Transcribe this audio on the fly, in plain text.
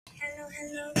Hello,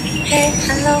 hello, hey,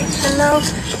 hello, hello,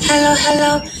 hello,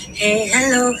 hello, hey,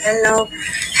 hello, hello,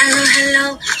 hello,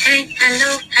 hello, hey,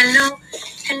 hello, hello,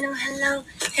 hello, hello,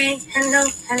 hey, hello,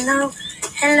 hello,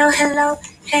 hello, hello,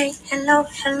 hey, hello,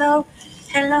 hello,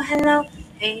 hello, hello,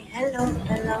 hey, hello,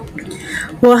 hello.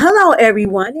 Well, hello,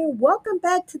 everyone, and welcome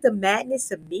back to the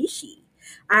Madness of Mishi.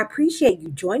 I appreciate you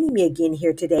joining me again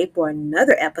here today for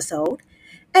another episode.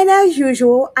 And as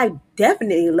usual, I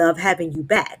definitely love having you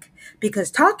back because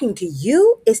talking to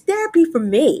you is therapy for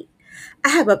me. I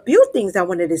have a few things I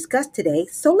want to discuss today,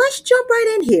 so let's jump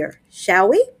right in here, shall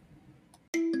we?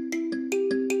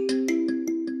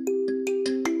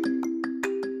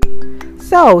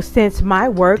 So, since my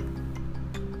work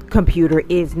computer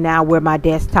is now where my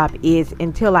desktop is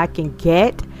until I can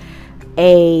get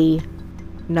a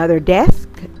another desk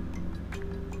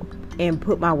and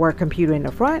put my work computer in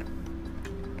the front,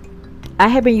 I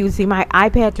have been using my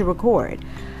iPad to record.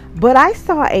 But I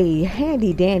saw a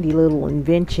handy dandy little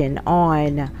invention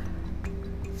on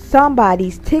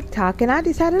somebody's TikTok and I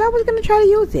decided I was going to try to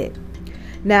use it.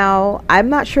 Now, I'm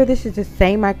not sure this is the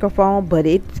same microphone, but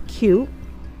it's cute.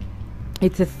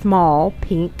 It's a small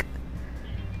pink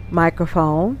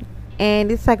microphone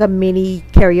and it's like a mini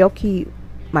karaoke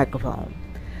microphone.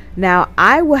 Now,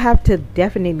 I will have to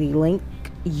definitely link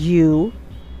you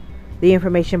the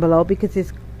information below because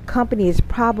this company is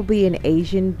probably an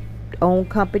Asian owned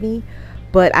company,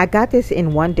 but I got this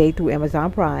in one day through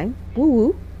Amazon Prime. Woo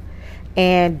woo.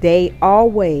 And they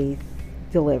always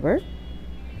deliver.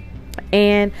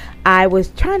 And I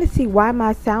was trying to see why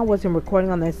my sound wasn't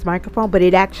recording on this microphone, but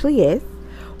it actually is.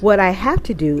 What I have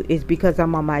to do is, because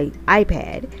I'm on my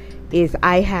iPad, is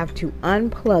I have to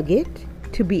unplug it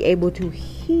to be able to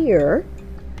hear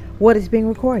what is being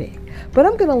recorded. But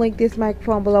I'm going to link this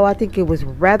microphone below. I think it was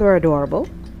rather adorable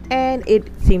and it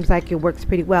seems like it works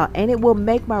pretty well, and it will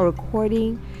make my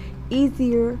recording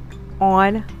easier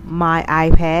on my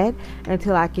iPad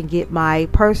until I can get my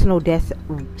personal desk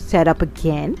set up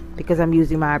again, because I'm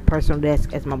using my personal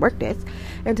desk as my work desk,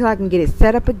 until I can get it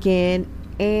set up again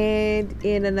and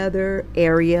in another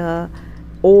area,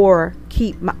 or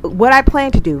keep what I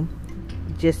plan to do,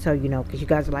 just so you know, because you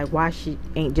guys are like, why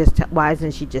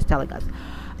isn't she just telling us?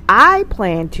 I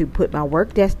plan to put my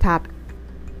work desktop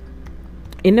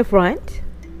in the front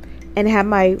and have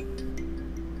my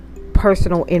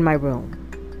personal in my room.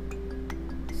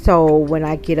 So when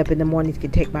I get up in the mornings,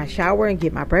 can take my shower and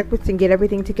get my breakfast and get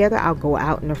everything together, I'll go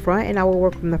out in the front and I will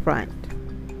work from the front.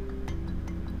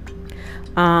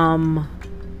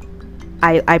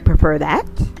 I prefer that.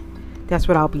 That's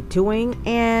what I'll be doing.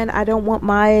 And I don't want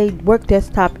my work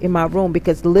desktop in my room,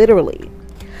 because literally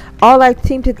all I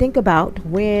seem to think about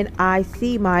when I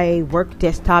see my work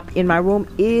desktop in my room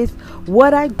is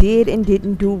what I did and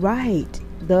didn't do right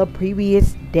the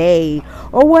previous day,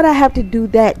 or what I have to do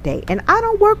that day. And I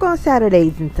don't work on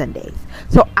Saturdays and Sundays.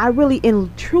 So I really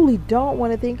and truly don't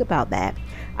want to think about that.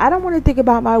 I don't want to think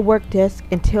about my work desk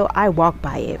until I walk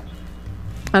by it.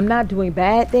 I'm not doing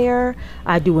bad there.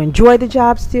 I do enjoy the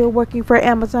job, still working for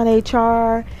Amazon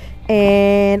HR.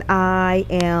 And I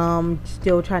am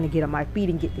still trying to get on my feet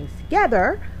and get things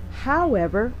together.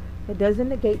 However, it doesn't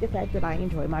negate the fact that I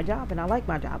enjoy my job and I like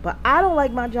my job. But I don't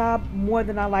like my job more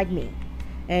than I like me.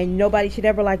 And nobody should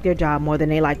ever like their job more than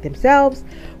they like themselves,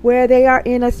 where they are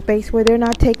in a space where they're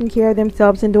not taking care of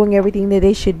themselves and doing everything that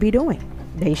they should be doing.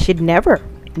 They should never.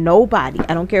 Nobody.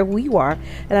 I don't care who you are,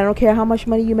 and I don't care how much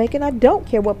money you make, and I don't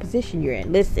care what position you're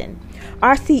in. Listen,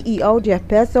 our CEO, Jeff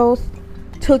Bezos,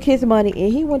 took his money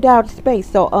and he went out to space.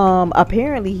 So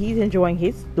apparently he's enjoying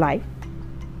his life.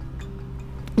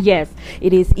 Yes,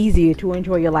 it is easier to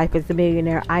enjoy your life as a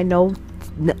millionaire. I know,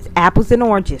 apples and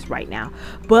oranges right now,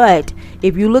 but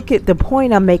if you look at the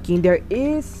point I'm making, there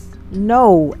is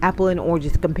no apple and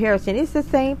oranges comparison. It's the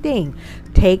same thing.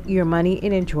 Take your money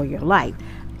and enjoy your life.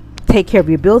 Take care of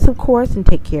your bills, of course, and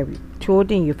take care of your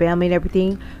children, your family, and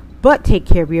everything. But take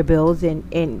care of your bills,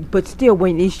 but still,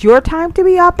 when it's your time to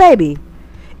be off, baby,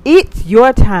 it's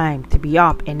your time to be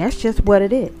off, and that's just what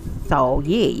it is. So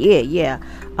yeah.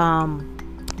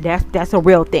 That's a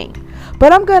real thing.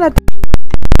 But I'm gonna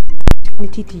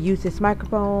opportunity to use this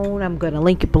microphone. I'm gonna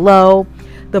link it below.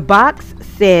 The box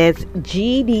says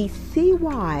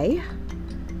GDCY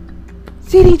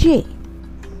CDG.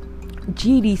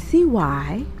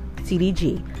 GDCY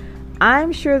CDG.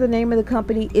 I'm sure the name of the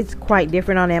company is quite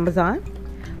different on Amazon.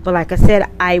 But like I said,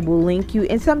 I will link you.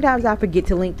 And sometimes I forget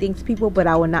to link things, people, but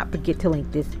I will not forget to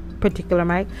link this particular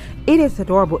mic. It is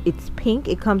adorable. It's pink.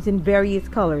 It comes in various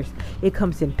colors. It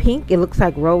comes in pink. It looks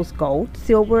like rose gold,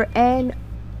 silver, and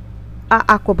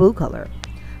aqua blue color.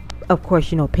 Of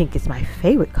course, you know pink is my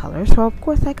favorite color. So, of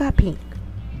course, I got pink.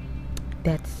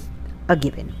 That's a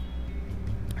given.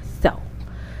 So,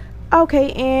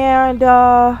 okay, and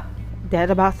that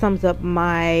about sums up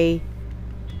my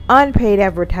unpaid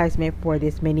advertisement for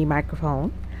this mini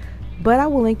microphone. But I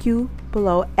will link you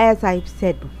below, as I've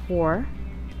said before,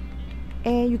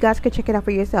 and you guys can check it out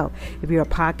for yourself. If you're a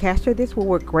podcaster, this will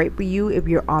work great for you. If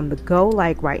you're on the go,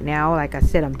 like right now, like I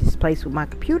said, I'm displaced with my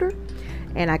computer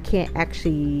and I can't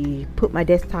actually put my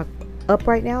desktop up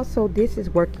right now, so this is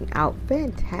working out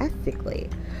fantastically.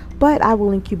 But I will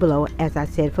link you below, as I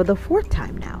said, for the 4th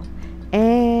time now,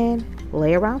 and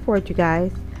lay around for it, you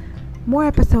guys. More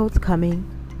episodes coming,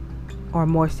 or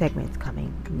more segments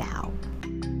coming now.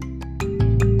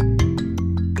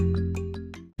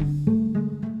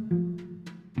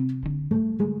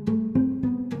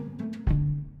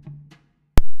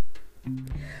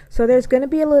 So there's going to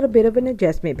be a little bit of an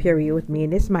adjustment period with me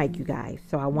and this mic, you guys.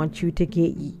 So I want you to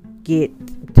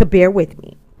get to bear with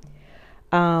me.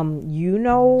 You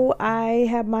know, I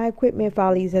have my equipment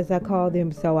follies, as I call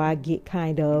them, so I get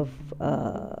kind of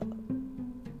I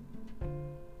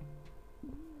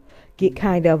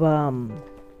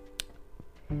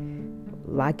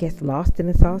guess lost in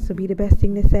the sauce would be the best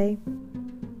thing to say.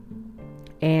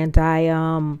 And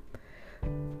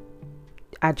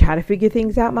I try to figure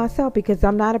things out myself, because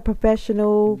I'm not a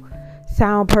professional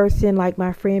sound person like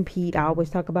my friend Pete. I always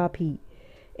talk about Pete,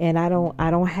 and I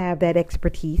don't have that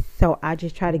expertise. So I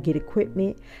just try to get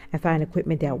equipment and find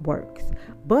equipment that works.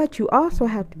 But you also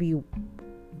have to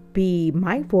be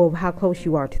mindful of how close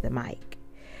you are to the mic.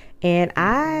 And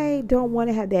I don't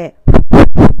want to have that,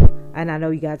 and I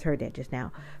know you guys heard that just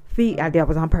now, that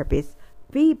was on purpose,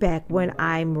 feedback when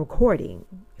I'm recording.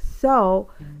 So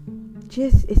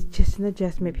it's just an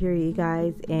adjustment period, you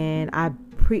guys, and I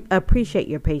appreciate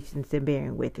your patience and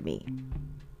bearing with me.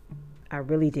 I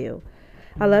really do.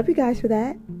 I love you guys for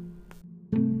that.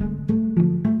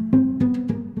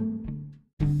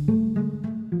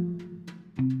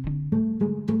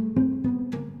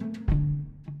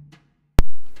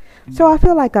 So I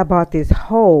feel like I bought this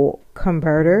whole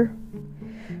converter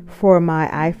for my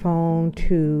iPhone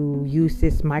to use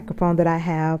this microphone that I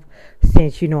have,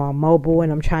 since, you know, I'm mobile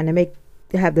and I'm trying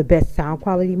to have the best sound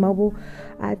quality mobile.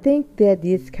 I think that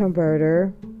this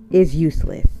converter is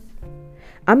useless.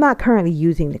 I'm not currently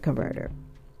using the converter,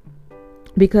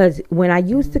 because when I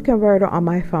used the converter on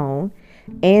my phone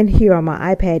and here on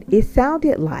my iPad, it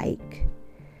sounded like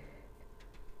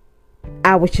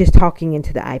I was just talking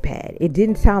into the iPad. It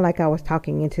didn't sound like I was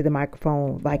talking into the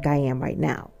microphone like I am right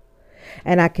now.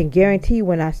 And I can guarantee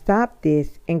when I stop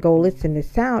this and go listen to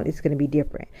sound, it's going to be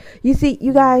different. You see,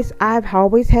 you guys, I've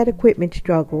always had equipment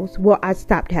struggles. Well, I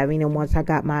stopped having them once I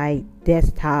got my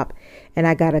desktop and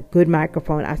I got a good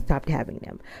microphone. I stopped having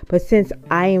them. But since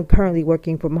I am currently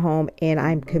working from home and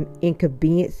I'm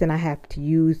inconvenienced and I have to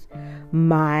use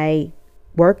my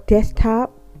work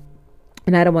desktop,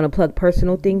 and I don't want to plug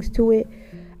personal things to it,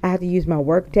 I have to use my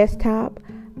work desktop.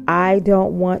 I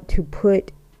don't want to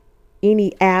put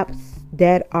any apps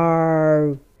that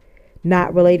are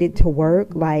not related to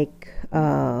work, like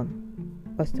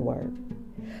what's the word?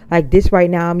 Like this right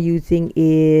now I'm using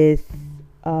is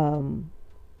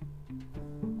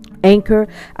Anchor.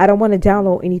 I don't want to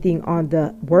download anything on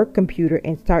the work computer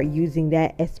and start using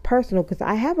that as personal, because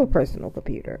I have a personal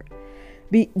computer.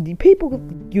 People,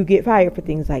 you get fired for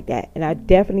things like that, and I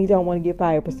definitely don't want to get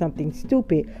fired for something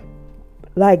stupid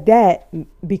like that,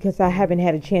 because I haven't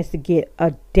had a chance to get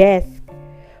a desk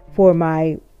for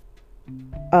my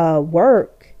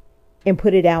work and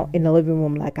put it out in the living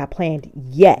room like I planned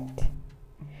yet.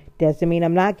 Doesn't mean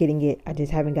I'm not getting it. I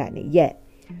just haven't gotten it yet.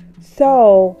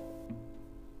 So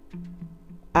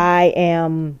I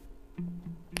am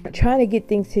trying to get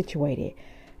things situated.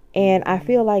 And I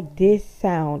feel like this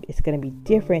sound is going to be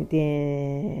different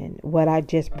than what I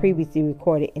just previously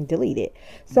recorded and deleted.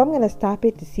 So I'm going to stop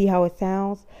it to see how it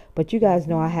sounds. But you guys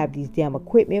know I have these damn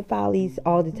equipment follies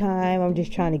all the time. I'm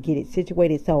just trying to get it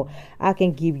situated so I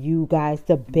can give you guys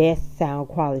the best sound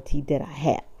quality that I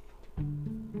have.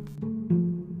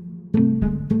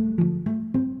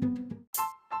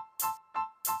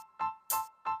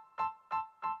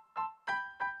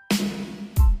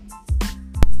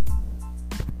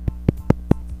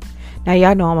 Now,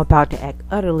 y'all know I'm about to act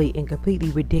utterly and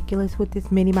completely ridiculous with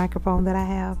this mini microphone that I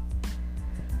have.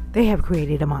 They have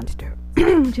created a monster,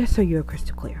 just so you're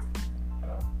crystal clear.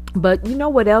 But you know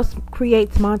what else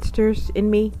creates monsters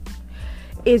in me?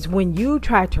 Is when you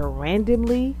try to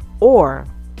randomly, or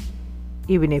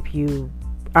even if you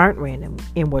aren't random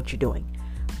in what you're doing,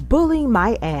 bullying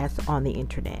my ass on the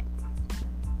internet.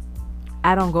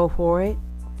 I don't go for it.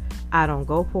 I don't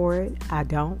go for it. I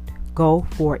don't go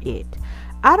for it.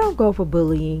 I don't go for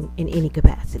bullying in any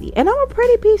capacity. And I'm a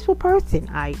pretty peaceful person.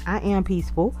 I am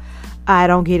peaceful. I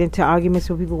don't get into arguments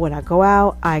with people when I go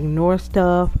out. I ignore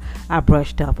stuff. I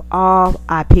brush stuff off.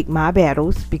 I pick my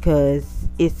battles because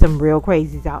it's some real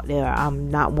crazies out there. I'm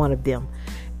not one of them.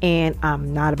 And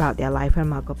I'm not about that life. I'm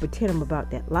not going to pretend I'm about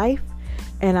that life.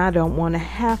 And I don't want to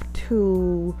have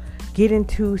to get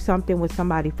into something with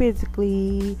somebody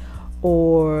physically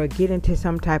or get into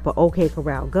some type of OK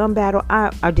Corral gun battle.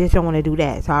 I just don't want to do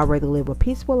that. So I'd rather live a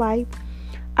peaceful life.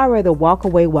 I'd rather walk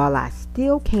away while I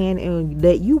still can and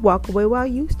let you walk away while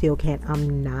you still can.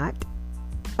 I'm not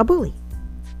a bully,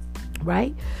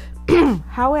 right?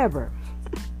 However,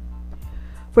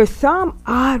 for some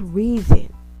odd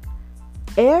reason,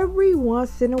 every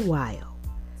once in a while,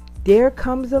 there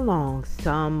comes along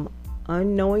some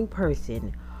unknowing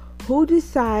person who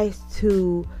decides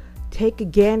to take a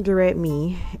gander at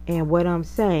me and what I'm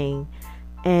saying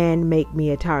and make me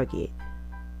a target.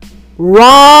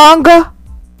 Wrong.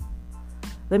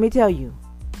 Let me tell you,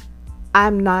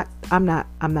 I'm not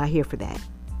here for that.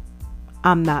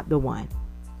 I'm not the one.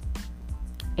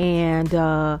 And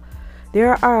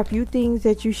there are a few things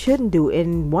that you shouldn't do.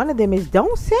 And one of them is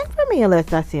don't send for me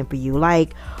unless I send for you.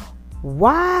 Like,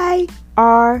 why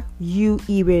are you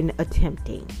even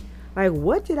attempting? Like,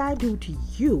 what did I do to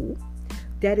you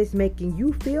that is making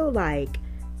you feel like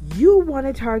you want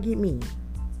to target me?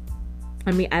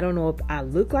 I mean, I don't know if I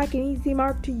look like an easy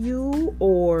mark to you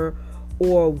or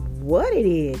what it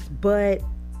is, but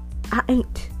I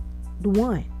ain't the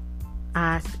one.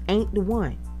 I ain't the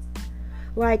one.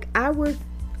 Like, I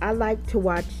like to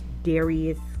watch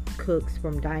Darius Cooks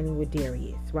from Dining with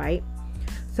Darius, right?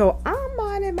 So I'm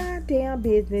minding my damn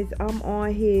business. I'm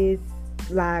on his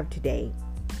live today.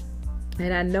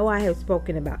 And I know I have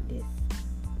spoken about this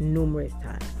numerous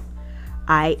times.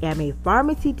 I am a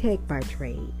pharmacy tech by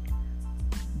trade,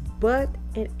 but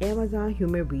an Amazon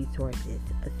Human Resources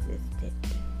assistant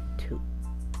too.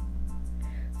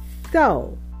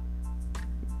 So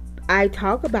I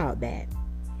talk about that.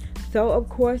 So of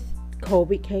course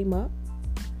COVID came up,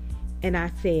 and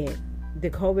I said the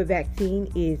COVID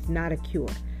vaccine is not a cure.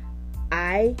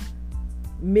 I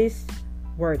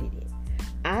misworded it.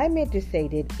 I meant to say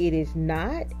that it's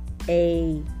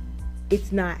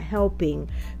not helping,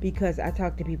 because I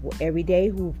talk to people every day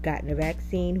who've gotten a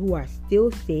vaccine who are still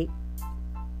sick.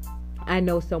 I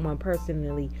know someone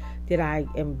personally that I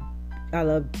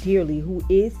love dearly who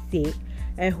is sick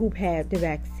and who had the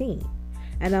vaccine.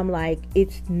 And I'm like,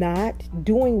 it's not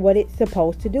doing what it's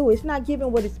supposed to do. It's not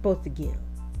giving what it's supposed to give.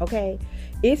 Okay?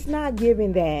 It's not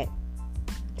giving that.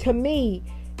 To me,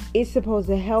 it's supposed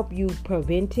to help you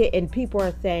prevent it. And people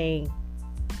are saying,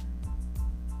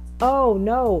 oh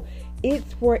no,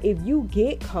 it's for if you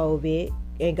get COVID,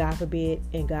 and God forbid,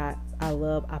 and God,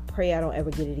 I pray I don't ever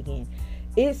get it again.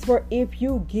 It's for if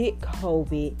you get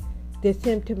COVID, the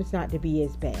symptoms not to be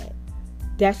as bad.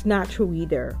 That's not true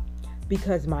either,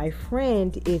 because my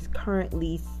friend is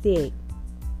currently sick,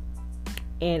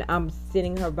 and I'm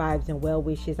sending her vibes and well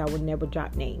wishes. I would never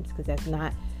drop names, because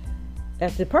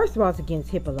first of all, it's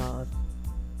against HIPAA laws.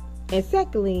 And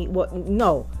secondly,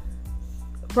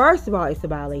 first of all, it's a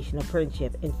violation of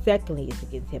friendship. And secondly, it's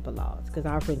against HIPAA laws, because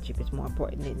our friendship is more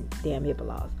important than damn HIPAA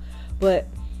laws. But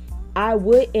I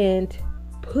wouldn't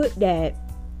put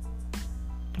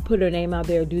her name out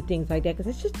there or do things like that,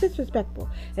 because it's just disrespectful.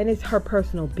 And it's her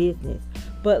personal business.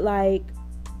 But like,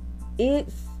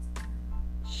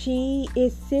 she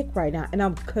is sick right now. And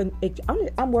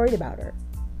I'm worried about her,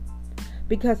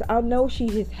 because I know she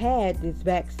has had this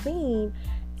vaccine,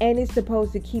 and it's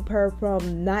supposed to keep her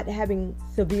from not having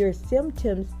severe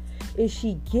symptoms if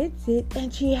she gets it,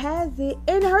 and she has it,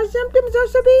 and her symptoms are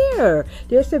severe.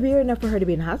 They're severe enough for her to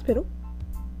be in the hospital.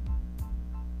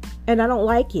 And I don't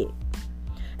like it.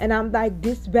 And I'm like,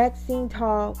 this vaccine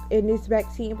talk and this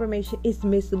vaccine information is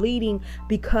misleading,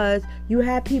 because you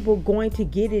have people going to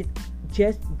get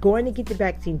the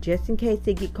vaccine just in case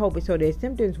they get COVID, so their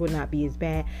symptoms will not be as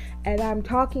bad. And I'm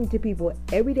talking to people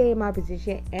every day in my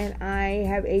position, and I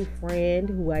have a friend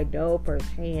who I know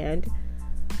firsthand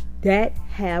that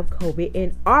have COVID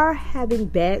and are having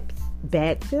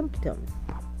bad symptoms.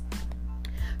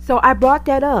 So I brought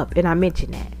that up, and I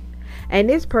mentioned that. And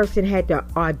this person had the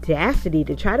audacity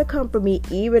to try to come for me,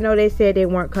 even though they said they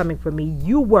weren't coming for me.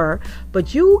 You were,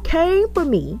 but you came for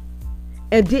me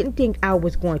and didn't think I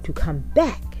was going to come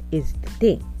back, is the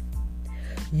thing.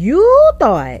 You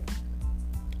thought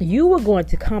you were going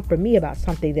to come for me about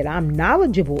something that I'm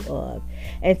knowledgeable of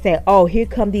and say, oh, here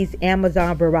come these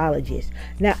Amazon virologists.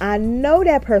 Now, I know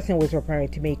that person was referring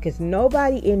to me, because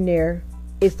nobody in there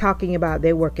is talking about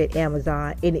they work at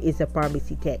Amazon and it's a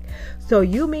pharmacy tech. So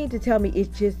you mean to tell me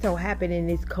it's just so happened and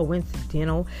it's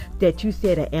coincidental that you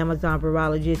said an Amazon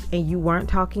virologist and you weren't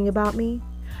talking about me?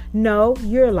 No,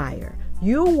 you're a liar.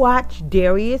 You watch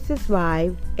Darius's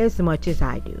live as much as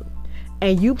I do.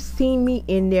 And you've seen me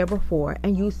in there before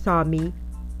and you saw me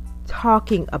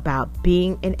talking about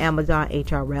being an Amazon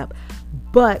HR rep,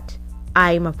 but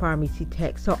I am a pharmacy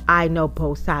tech, so I know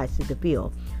both sides of the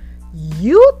field.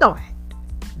 You thought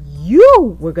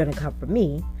you were going to come for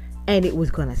me and it was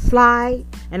going to slide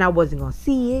and I wasn't going to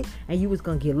see it and you was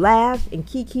going to get laughs and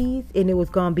kikis and it was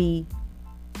going to be,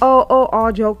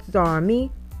 all jokes are on me.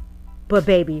 But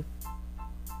baby,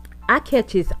 I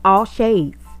catches all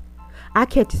shades.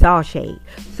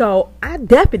 So I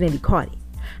definitely caught it.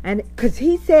 And because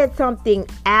he said something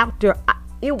after,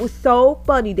 it was so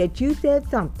funny that you said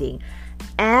something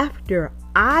after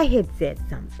I had said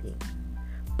something,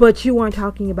 but you weren't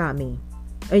talking about me.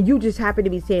 And you just happened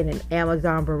to be saying an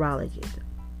Amazon virologist.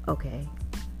 Okay,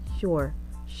 sure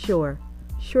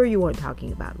you weren't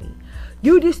talking about me.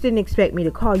 You just didn't expect me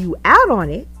to call you out on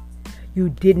it. You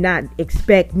did not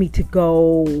expect me to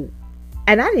go,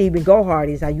 and I didn't even go hard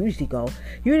as I usually go.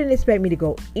 You didn't expect me to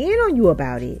go in on you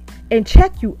about it and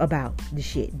check you about the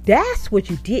shit. That's what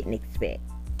you didn't expect.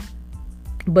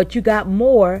 But you got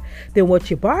more than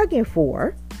what you bargained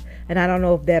for. And I don't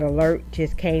know if that alert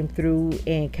just came through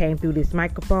this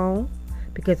microphone,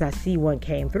 because I see one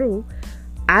came through.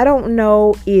 I don't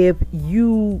know if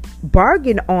you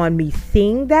bargained on me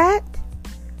seeing that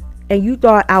and you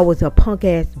thought I was a punk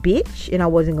ass bitch and I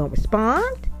wasn't going to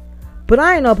respond. But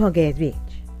I ain't no punk ass bitch.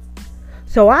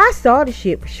 So I saw the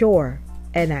shit for sure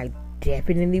and I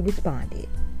definitely responded.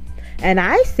 And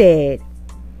I said,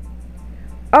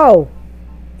 oh,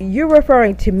 you're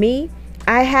referring to me?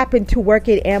 I happen to work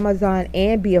at Amazon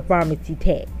and be a pharmacy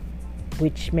tech,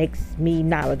 which makes me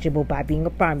knowledgeable by being a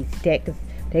pharmacy tech because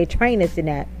they train us in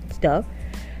that stuff.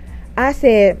 I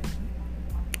said,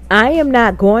 I am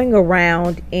not going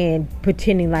around and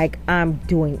pretending like I'm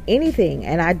doing anything.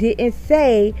 And I didn't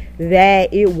say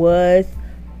that it was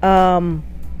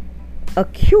a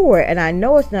cure. And I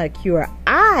know it's not a cure.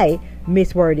 I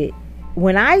misworded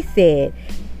when I said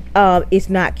it's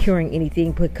not curing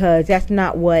anything, because that's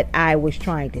not what I was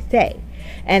trying to say.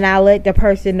 And I let the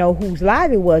person know whose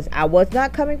live it was. I was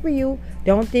not coming for you.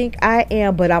 Don't think I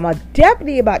am, but I'm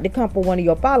definitely about to come for one of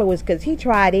your followers because he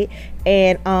tried it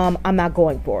and I'm not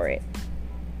going for it.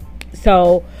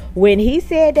 So when he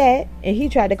said that and he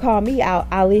tried to call me out,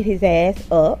 I lit his ass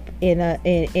up in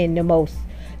the most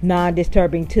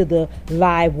non-disturbing to the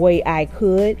live way I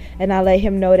could, and I let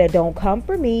him know that don't come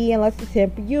for me unless it's him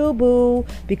for you, boo,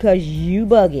 because you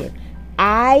bugging.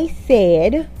 I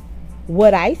said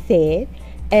what I said,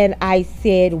 and I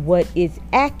said what is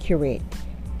accurate,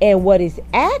 and what is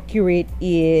accurate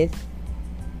is,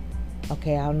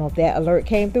 okay, I don't know if that alert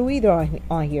came through either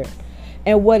on here,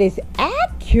 and what is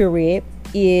accurate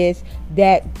is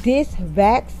that this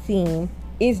vaccine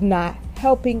is not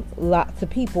helping lots of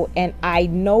people, and I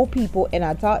know people and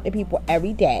I talk to people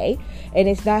every day and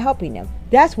it's not helping them.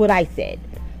 That's what I said.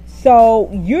 So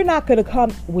you're not going to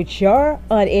come with your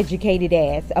uneducated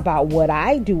ass about what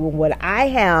I do and what I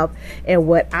have and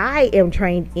what I am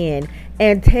trained in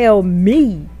and tell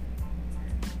me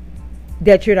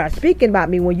that you're not speaking about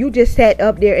me when you just sat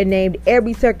up there and named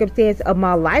every circumstance of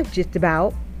my life just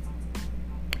about.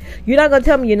 You're not going to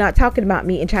tell me you're not talking about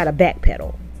me and try to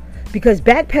backpedal. Because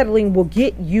backpedaling will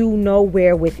get you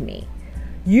nowhere with me.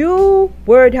 You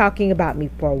were talking about me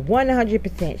for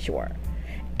 100% sure.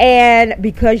 And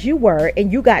because you were,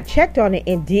 and you got checked on it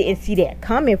and didn't see that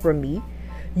coming from me,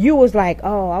 you was like,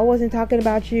 oh, I wasn't talking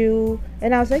about you.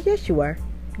 And I was like, yes, you were.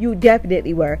 You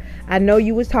definitely were. I know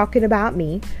you was talking about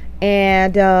me.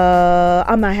 And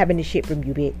I'm not having the shit from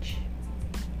you, bitch.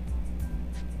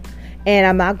 And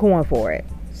I'm not going for it.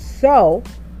 So,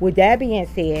 with that being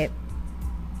said,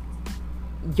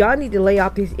 y'all need to lay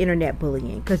off this internet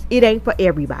bullying, because it ain't for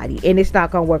everybody and it's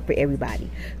not gonna work for everybody.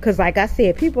 Because like I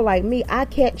said, people like me, I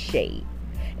catch shade,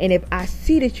 and if I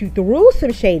see that you threw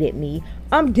some shade at me,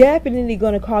 I'm definitely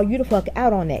gonna call you the fuck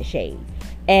out on that shade,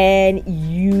 and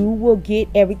you will get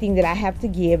everything that I have to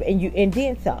give, and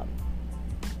then some.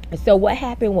 So what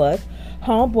happened was,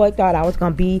 homeboy thought I was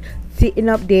gonna be sitting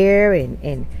up there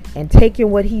and taking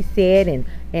what he said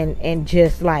and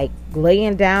just like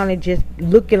laying down and just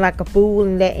looking like a fool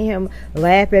and letting him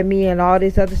laugh at me and all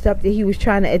this other stuff that he was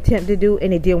trying to attempt to do,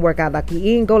 and it didn't work out. Like he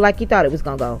didn't go like he thought it was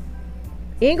gonna go.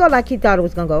 It didn't go like he thought it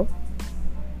was gonna go.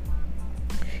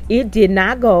 It did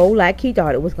not go like he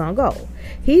thought it was gonna go.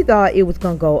 He thought it was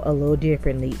gonna go a little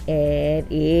differently,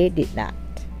 and it did not.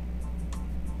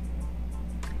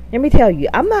 Let me tell you,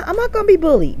 I'm not gonna be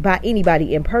bullied by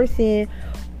anybody in person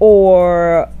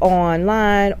or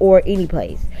online or any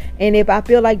place. And if I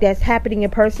feel like that's happening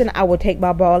in person, I will take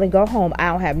my ball and go home. I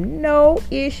don't have no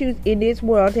issues in this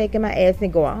world taking my ass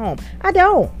and going home. I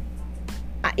don't.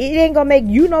 It ain't gonna make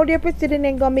you no difference. It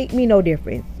ain't gonna make me no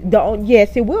difference.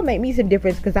 Yes, it will make me some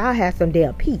difference because I'll have some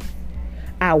damn peace.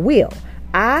 I will.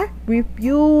 I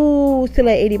refuse to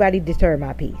let anybody disturb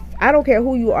my peace. I don't care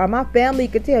who you are. My family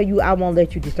could tell you I won't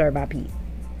let you disturb my peace.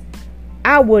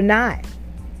 I will not.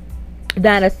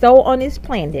 Not a soul on this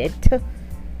planet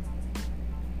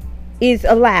is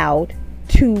allowed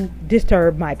to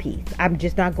disturb my peace. I'm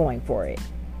just not going for it.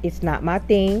 It's not my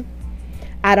thing.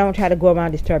 I don't try to go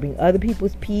around disturbing other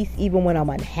people's peace, even when I'm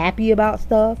unhappy about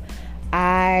stuff.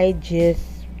 I just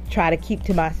try to keep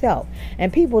to myself.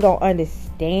 And people don't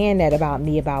understand that about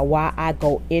me, about why I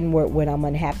go inward when I'm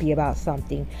unhappy about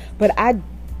something. But I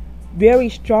very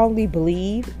strongly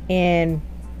believe in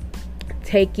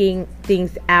taking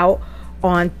things out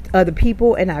on other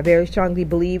people, and I very strongly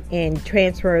believe in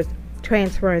transference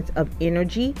of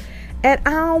energy. And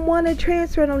I don't want to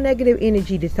transfer no negative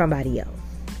energy to somebody else.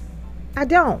 I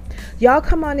don't. Y'all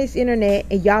come on this internet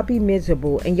and y'all be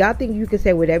miserable and y'all think you can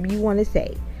say whatever you want to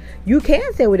say. You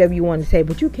can say whatever you want to say,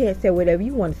 but you can't say whatever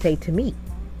you want to say to me.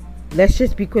 Let's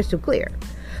just be crystal clear.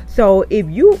 So if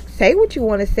you say what you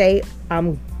want to say,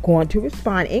 I'm going to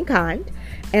respond in kind,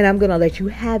 and I'm going to let you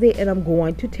have it, and I'm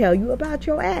going to tell you about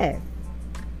your ass.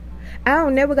 I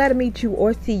don't never got to meet you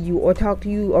or see you or talk to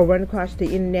you or run across the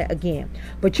internet again.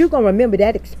 But you're going to remember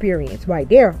that experience right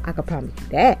there. I can promise you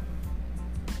that.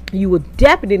 You will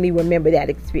definitely remember that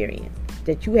experience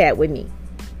that you had with me.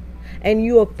 And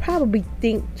you will probably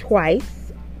think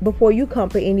twice before you come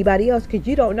for anybody else, because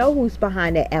you don't know who's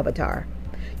behind that avatar.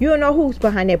 You don't know who's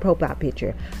behind that profile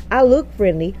picture. I look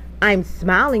friendly. I'm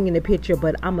smiling in the picture,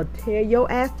 but I'm going to tear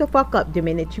your ass the fuck up the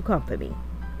minute you come for me.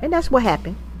 And that's what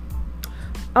happened.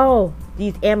 Oh,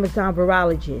 these Amazon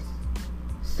virologists.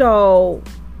 So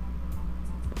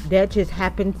that just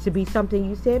happens to be something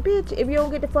you said. Bitch, if you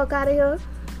don't get the fuck out of here,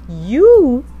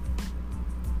 you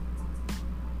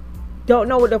don't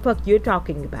know what the fuck you're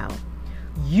talking about.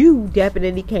 You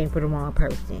definitely came for the wrong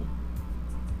person.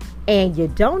 And you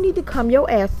don't need to come your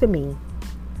ass to me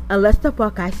unless the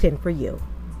fuck I send for you,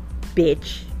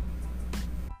 bitch.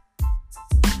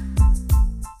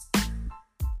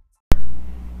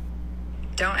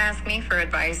 Don't ask me for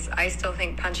advice. I still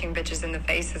think punching bitches in the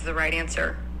face is the right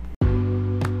answer.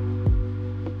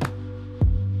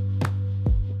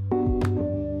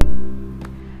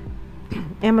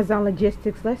 Amazon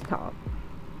logistics, let's talk.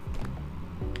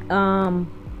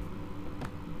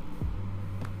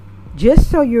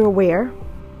 Just so you're aware,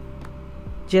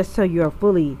 just so you're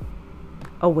fully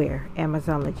aware,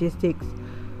 Amazon logistics,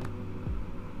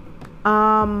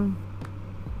 I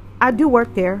do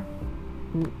work there.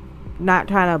 Not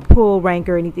trying to pull rank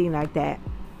or anything like that,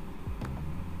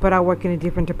 but I work in a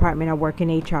different department. I work in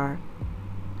HR.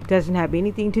 Doesn't have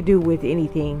anything to do with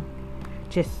anything.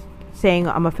 Just saying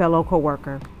I'm a fellow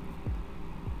coworker.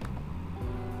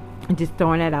 And just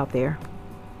throwing that out there.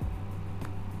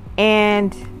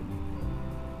 And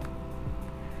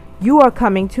you are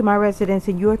coming to my residence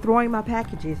and you're throwing my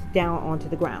packages down onto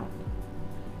the ground.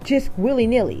 Just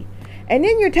willy-nilly. And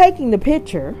then you're taking the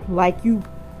picture like you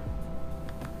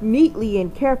neatly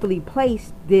and carefully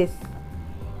placed this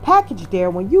package there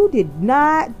when you did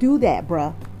not do that,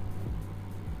 bruh.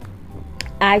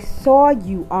 I saw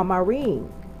you on my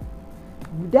Ring.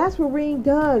 That's what Ring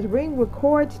does. Ring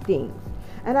records things.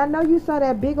 And I know you saw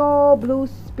that big old blue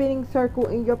spinning circle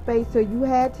in your face, so you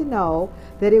had to know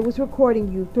that it was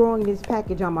recording you throwing this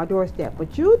package on my doorstep.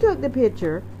 But you took the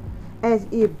picture as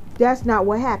if that's not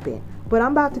what happened. But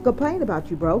I'm about to complain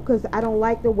about you, bro, because I don't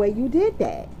like the way you did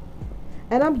that.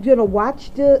 And I'm going to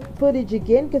watch the footage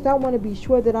again because I want to be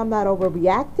sure that I'm not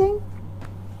overreacting.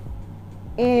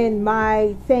 And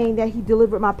my saying that he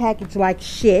delivered my package like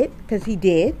shit, because he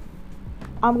did.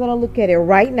 I'm going to look at it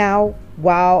right now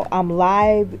while I'm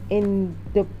live in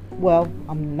the... Well,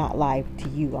 I'm not live to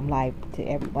you. I'm live to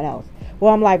everyone else.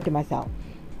 Well, I'm live to myself.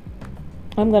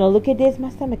 I'm going to look at this. My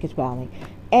stomach is growling.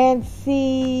 And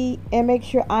see and make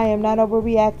sure I am not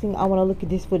overreacting. I want to look at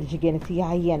this footage again and see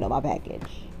how he handled my package.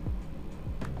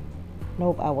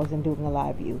 Nope, I wasn't doing a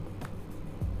live view.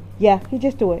 Yeah, he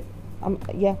just do it.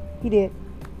 Yeah, he did.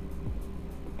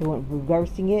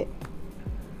 Reversing it.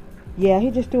 Yeah,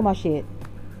 he just threw my shit.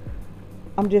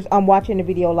 I'm watching the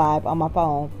video live on my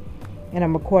phone, and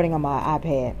I'm recording on my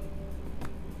iPad.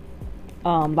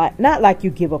 Not like you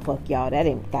give a fuck, y'all. That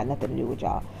ain't got nothing to do with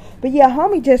y'all. But yeah,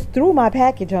 homie just threw my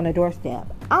package on the doorstep.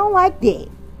 I don't like that.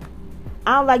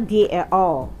 I don't like that at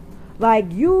all.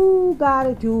 Like, you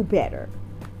gotta do better.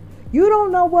 You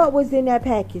don't know what was in that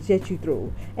package that you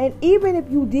threw. And even if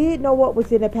you did know what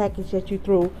was in the package that you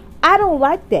threw, I don't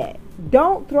like that.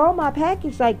 Don't throw my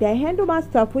package like that. Handle my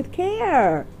stuff with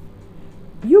care.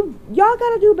 Y'all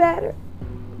gotta do better.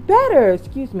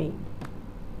 Excuse me.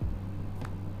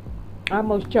 I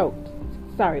almost choked.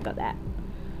 Sorry about that.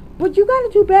 But you gotta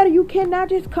do better. You cannot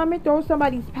just come and throw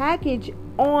somebody's package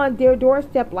on their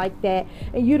doorstep like that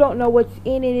and you don't know what's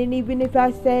in it. And even if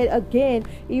I said again,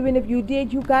 even if you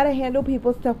did, you gotta handle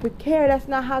people's stuff with care. That's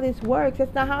not how this works.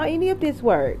 That's not how any of this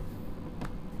works.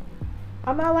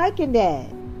 I'm not liking that.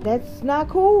 That's not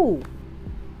cool.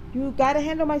 You gotta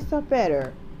handle my stuff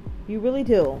better. You really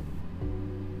do.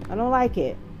 I don't like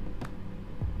it.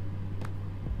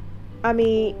 I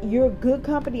mean, you're a good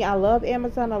company. I love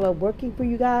Amazon. I love working for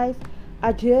you guys.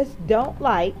 I just don't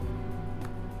like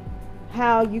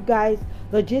how you guys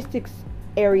logistics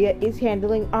area is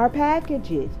handling our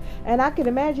packages. And I can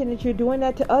imagine that you're doing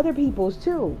that to other people's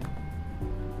too.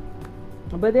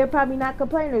 But they're probably not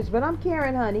complainers. But I'm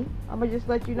caring, honey. I'm going to just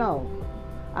let you know.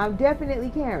 I'm definitely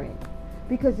caring.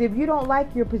 Because if you don't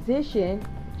like your position,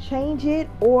 change it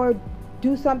or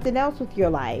do something else with your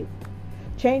life.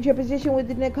 Change your position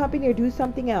within the company or do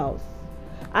something else.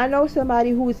 I know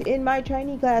somebody who was in my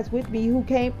training class with me who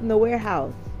came from the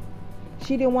warehouse.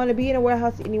 She didn't want to be in a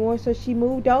warehouse anymore, so she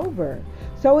moved over.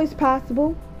 So it's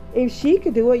possible. If she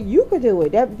could do it, you could do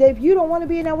it. If you don't want to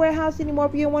be in a warehouse anymore,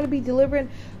 if you don't want to be delivering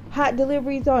hot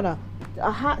deliveries on a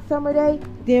hot summer day,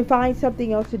 then find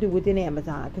something else to do within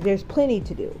Amazon, because there's plenty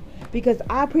to do. Because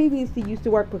I previously used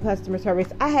to work for customer service.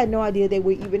 I had no idea they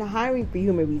were even hiring for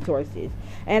human resources.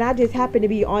 And I just happened to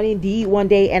be on Indeed one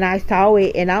day and I saw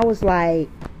it and I was like,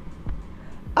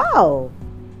 oh,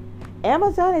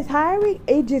 Amazon is hiring?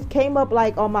 It just came up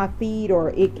like on my feed,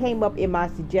 or it came up in my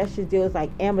suggestions. It was like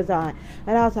Amazon.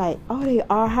 And I was like, oh, they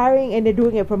are hiring and they're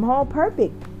doing it from home?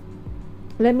 Perfect.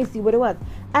 Let me see what it was.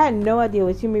 I had no idea it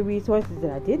was human resources,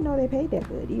 and I didn't know they paid that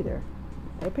good either.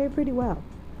 They paid pretty well.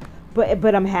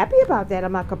 But I'm happy about that.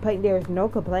 I'm not complaining. There is no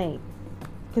complaint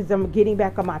because I'm getting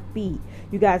back on my feet.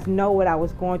 You guys know what I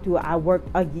was going through.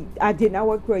 I did not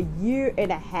work for a year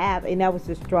and a half, and that was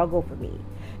a struggle for me.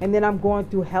 And then I'm going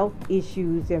through health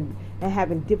issues and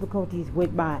having difficulties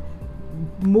with my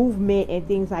movement and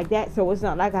things like that. So it's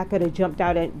not like I could have jumped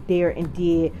out there and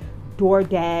did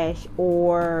DoorDash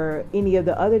or any of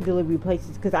the other delivery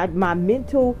places, because my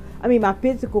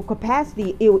physical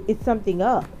capacity, it's something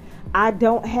up. I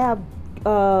don't have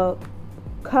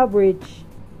coverage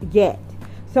yet,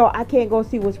 so I can't go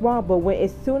see what's wrong. But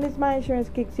as soon as my insurance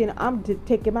kicks in, I'm just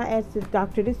taking my ass to the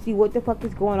doctor to see what the fuck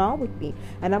is going on with me,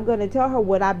 and I'm going to tell her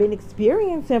what I've been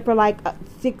experiencing for like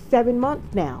 6-7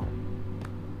 months now.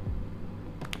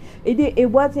 It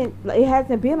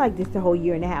hasn't been like this the whole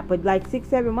year and a half, but like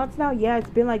 6-7 months now. Yeah, it's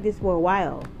been like this for a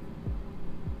while.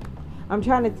 I'm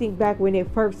trying to think back when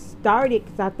it first started,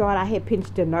 because I thought I had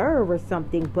pinched a nerve or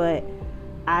something, but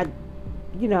I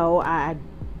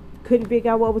couldn't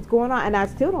figure out what was going on, and I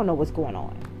still don't know what's going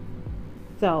on.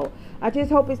 So I just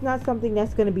hope it's not something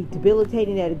that's going to be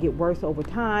debilitating, that'll get worse over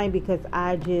time, because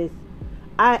I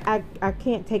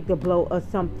can't take the blow of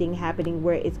something happening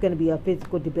where it's going to be a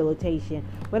physical debilitation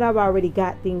when I've already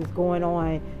got things going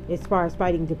on as far as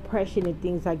fighting depression and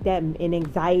things like that, and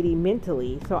anxiety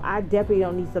mentally. So I definitely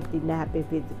don't need something to happen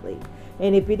physically.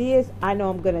 And if it is, I know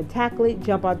I'm going to tackle it,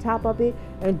 jump on top of it,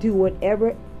 and do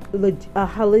whatever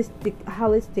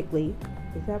holistically.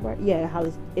 Is that right?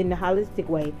 Yeah, in the holistic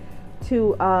way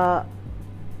to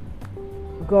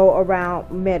go around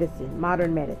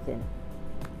modern medicine.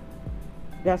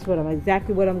 That's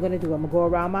exactly what I'm going to do. I'm going to go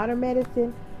around modern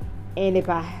medicine. And if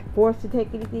I'm forced to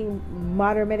take anything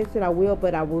modern medicine, I will.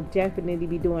 But I will definitely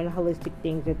be doing holistic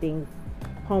things or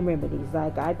home remedies.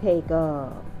 Like I take,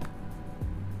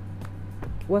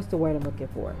 what's the word I'm looking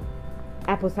for?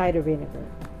 Apple cider vinegar,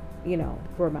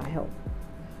 for my health.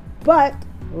 But,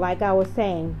 like I was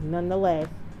saying, nonetheless,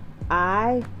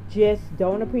 I just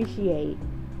don't appreciate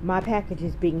my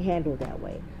packages being handled that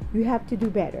way. You have to do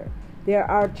better. There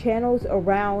are channels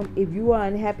around if you are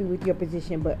unhappy with your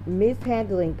position, but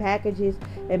mishandling packages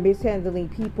and mishandling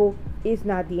people is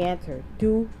not the answer.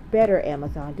 Do better,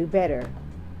 Amazon. Do better.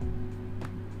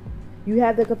 You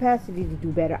have the capacity to do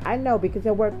better. I know, because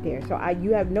I work there. So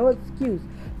you have no excuse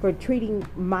for treating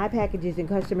my packages and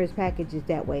customers' packages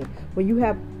that way. When you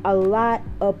have a lot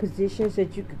of positions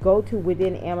that you could go to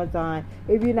within Amazon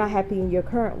if you're not happy in your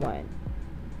current one.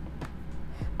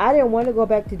 I didn't want to go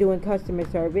back to doing customer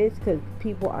service because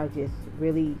people are just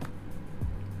really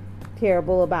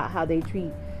terrible about how they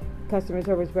treat customer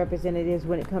service representatives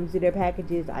when it comes to their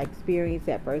packages. I experienced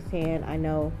that firsthand. I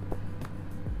know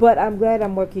But I'm glad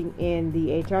I'm working in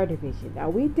the HR division.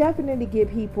 Now, we definitely get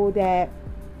people that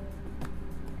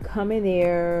come in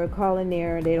there, call in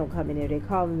there, and they don't come in there, they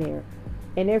call in there.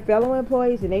 And they're fellow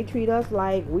employees, and they treat us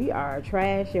like we are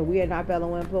trash and we are not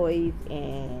fellow employees,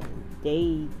 and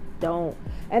they don't.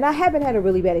 And I haven't had a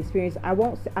really bad experience.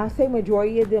 I'll say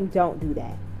majority of them don't do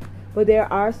that. But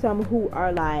there are some who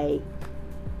are like,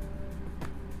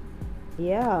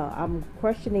 yeah, I'm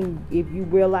questioning if you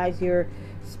realize you're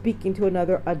speaking to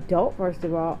another adult, first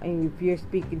of all, and if you're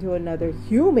speaking to another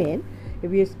human,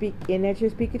 if you're speaking that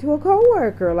you're speaking to a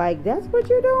coworker, like that's what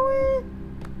you're doing?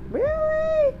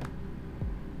 Really?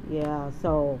 Yeah,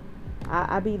 so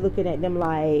I be looking at them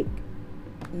like,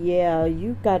 yeah,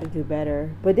 you got to do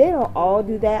better. But they don't all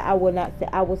do that. I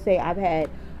will say I've had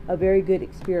a very good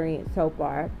experience so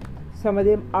far. Some of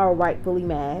them are rightfully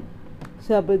mad.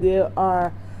 Some of them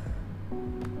are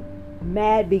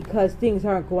mad because things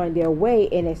aren't going their way,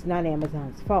 and it's not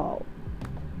Amazon's fault.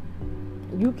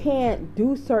 You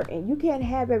can't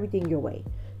have everything your way.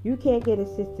 You can't get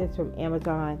assistance from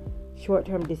Amazon,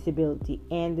 short-term disability,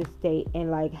 and the state, and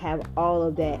like have all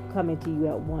of that coming to you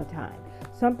at one time.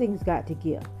 Something's got to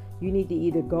give. You need to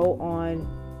either go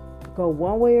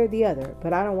one way or the other.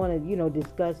 But I don't want to,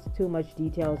 discuss too much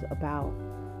details about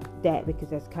that because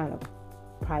that's kind of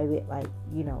private, but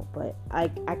I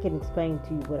can explain to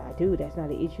you what I do. That's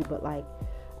not an issue. But like,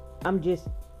 I'm just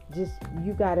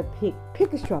you gotta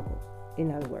pick a struggle,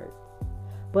 in other words.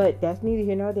 But that's neither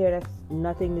here nor there. That's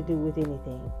nothing to do with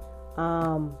anything.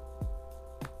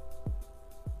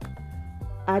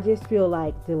 I just feel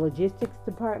like the logistics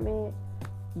department,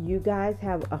 you guys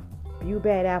have a few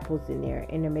bad apples in there,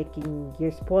 and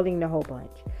you're spoiling the whole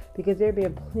bunch. Because there have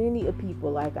been plenty of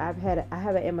people, like I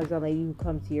have an Amazon lady who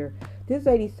comes here. This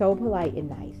lady's so polite and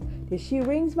nice that she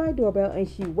rings my doorbell and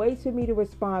she waits for me to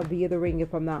respond via the ring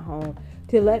if I'm not home,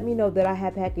 to let me know that I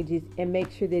have packages and make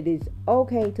sure that it's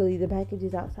okay to leave the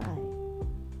packages outside.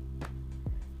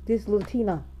 This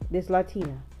Latina,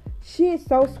 she is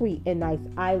so sweet and nice.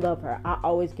 I love her. I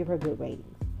always give her good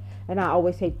ratings. And I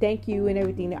always say thank you and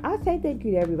everything. I say thank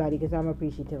you to everybody because I'm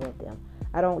appreciative of them.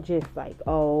 I don't just like,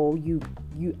 oh, you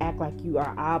act like you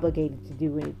are obligated to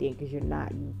do anything because you're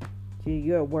not.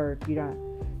 You're at work. You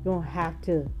don't have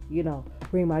to,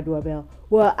 ring my doorbell.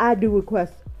 Well, I do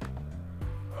request.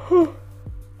 Oh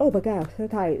my God, I'm so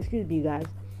tired. Excuse me, you guys.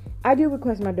 I do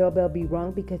request my doorbell be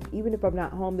rung because even if I'm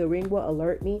not home, the ring will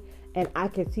alert me and I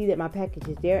can see that my package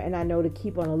is there, and I know to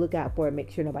keep on the lookout for it, make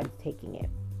sure nobody's taking it.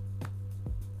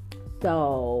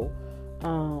 So,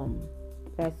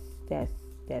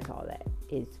 that's all that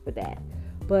is for that.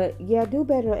 But yeah, do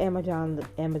better on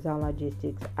Amazon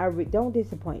logistics. Don't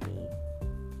disappoint me,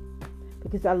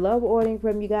 because I love ordering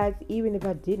from you guys. Even if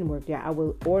I didn't work there, I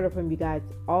will order from you guys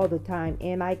all the time,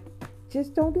 and I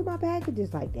just don't do my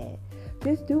packages like that.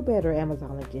 Just do better,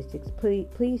 Amazon logistics.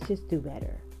 Please just do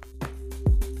better.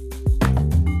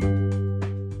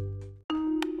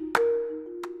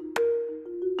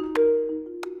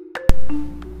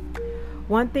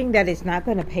 One thing that is not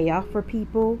going to pay off for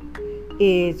people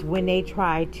is when they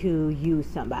try to use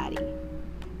somebody.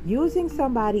 Using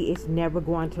somebody is never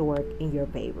going to work in your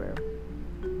favor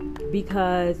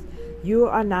because you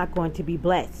are not going to be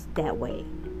blessed that way.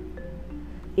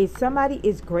 If somebody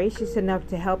is gracious enough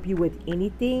to help you with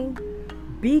anything,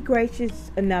 be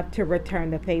gracious enough to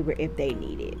return the favor if they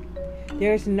need it.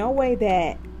 There's no way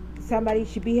that somebody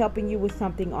should be helping you with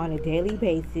something on a daily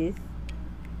basis,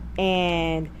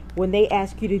 and when they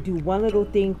ask you to do one little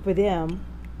thing for them,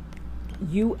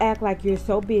 you act like you're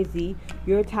so busy,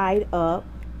 you're tied up,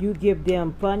 you give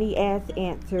them funny ass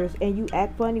answers, and you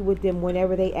act funny with them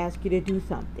whenever they ask you to do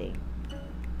something.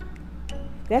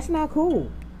 That's not cool.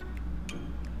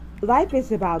 Life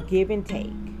is about give and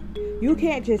take. You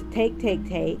can't just take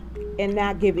and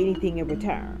not give anything in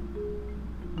return.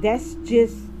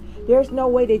 There's no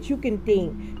way that you can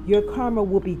think your karma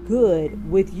will be good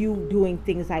with you doing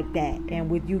things like that and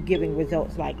with you giving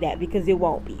results like that, because it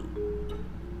won't be.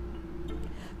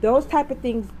 Those type of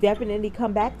things definitely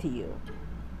come back to you.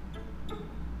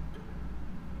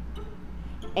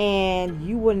 And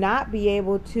you will not be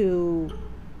able to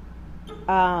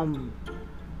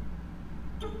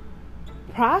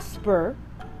prosper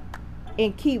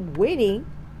and keep winning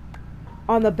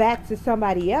on the backs of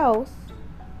somebody else,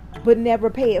 but never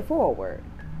pay it forward.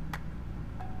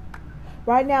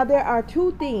 Right now, there are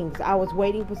 2 things I was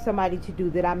waiting for somebody to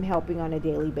do that I'm helping on a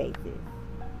daily basis.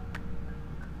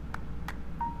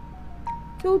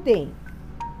 2 things.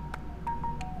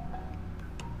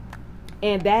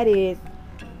 And that is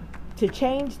to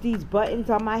change these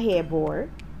buttons on my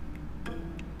headboard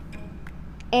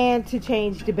and to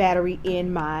change the battery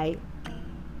in my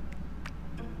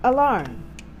alarm.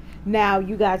 Now,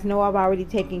 you guys know I've already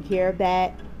taken care of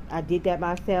that. I did that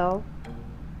myself.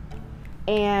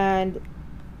 And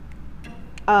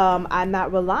I'm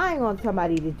not relying on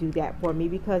somebody to do that for me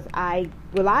because I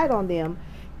relied on them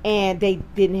and they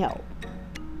didn't help.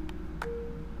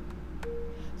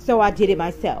 So I did it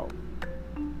myself.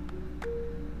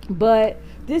 But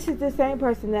this is the same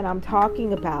person that I'm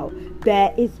talking about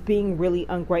that is being really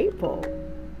ungrateful.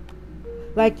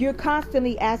 Like, you're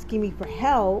constantly asking me for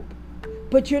help,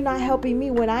 but you're not helping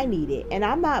me when I need it. And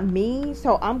I'm not mean,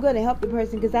 so I'm going to help the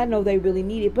person because I know they really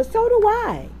need it. But so do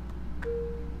I.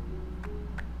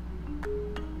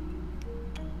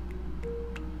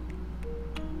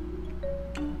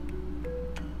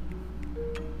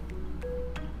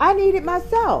 I need it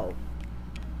myself.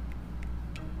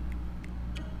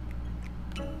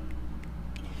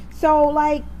 So,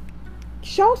 like,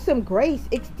 show some grace.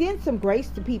 Extend some grace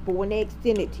to people when they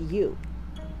extend it to you.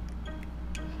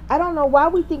 I don't know why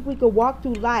we think we could walk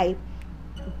through life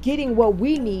getting what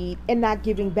we need and not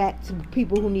giving back to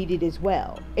people who need it as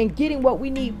well. And getting what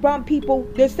we need from people,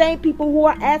 the same people who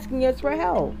are asking us for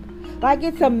help. Like,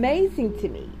 it's amazing to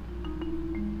me.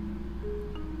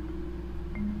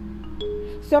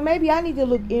 So maybe I need to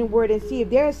look inward and see if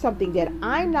there is something that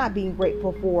I'm not being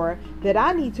grateful for that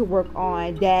I need to work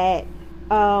on that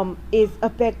is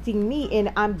affecting me,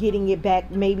 and I'm getting it back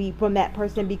maybe from that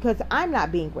person because I'm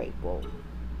not being grateful.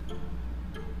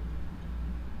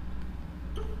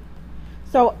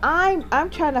 So I'm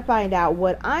trying to find out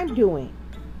what I'm doing.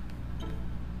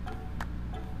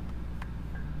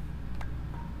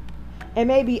 And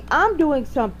maybe I'm doing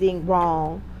something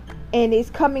wrong and it's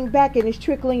coming back and it's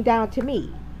trickling down to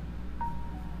me.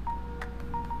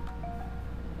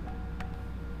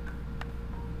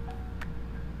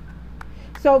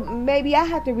 So maybe I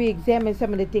have to re-examine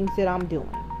some of the things that I'm doing.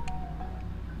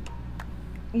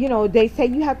 You know, they say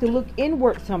you have to look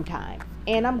inward sometimes.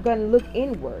 And I'm going to look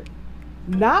inward.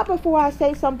 Not before I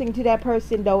say something to that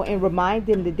person, though, and remind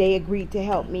them that they agreed to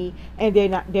help me. And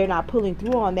they're not pulling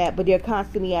through on that, but they're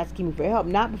constantly asking me for help.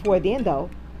 Not before then, though.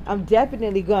 I'm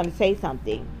definitely going to say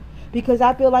something. Because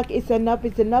I feel like it's enough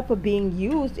of being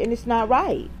used, and it's not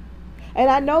right.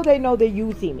 And I know they know they're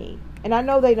using me. And I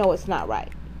know they know it's not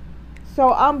right.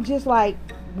 So I'm just like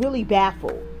really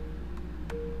baffled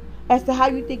as to how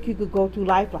you think you could go through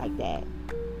life like that.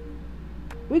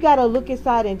 We got to look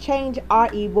inside and change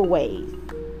our evil ways.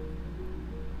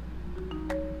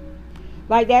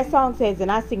 Like that song says, and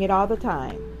I sing it all the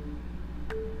time.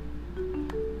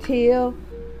 Till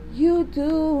you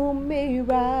do me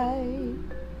right,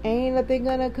 ain't nothing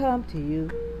gonna come to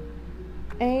you.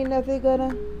 Ain't nothing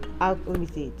gonna... let me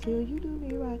see. Till you do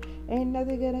me right, ain't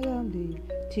nothing gonna come to you.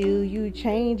 Till you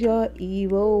change your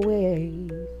evil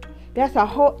ways. They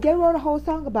wrote a whole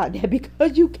song about that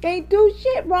because you can't do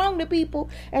shit wrong to people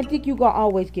and think you gonna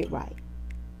always get right.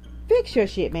 Fix your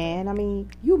shit, man. I mean,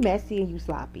 you messy and you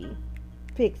sloppy.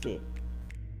 Fix it.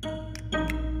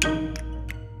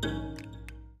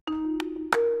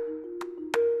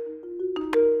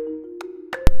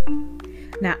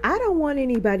 Now, I don't want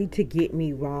anybody to get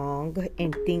me wrong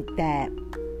and think that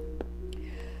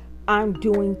I'm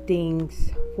doing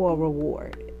things for a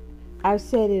reward. I've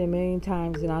said it a million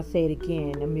times and I'll say it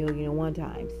again 1,000,001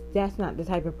 times. That's not the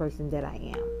type of person that I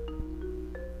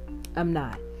am. I'm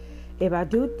not. If I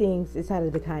do things, it's out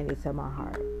of the kindness of my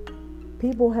heart.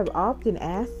 People have often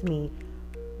asked me,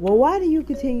 well, why do you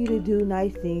continue to do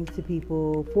nice things to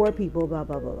people, for people, blah,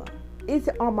 blah, blah, blah. It's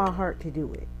on my heart to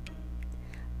do it.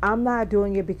 I'm not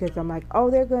doing it because I'm like,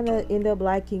 oh, they're going to end up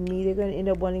liking me. They're going to end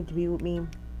up wanting to be with me.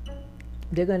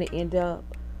 They're going to end up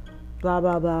blah,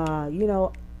 blah, blah. You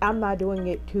know, I'm not doing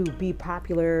it to be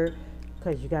popular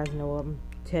because you guys know I'm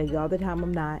tell you all the time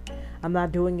I'm not. I'm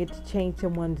not doing it to change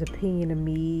someone's opinion of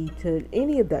me, to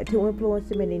any of that, to influence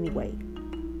them in any way.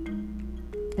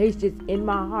 It's just in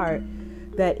my heart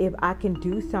that if I can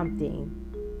do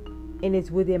something and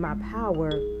it's within my power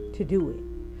to do it.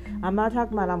 I'm not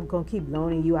talking about I'm going to keep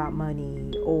loaning you out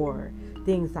money or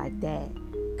things like that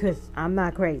because I'm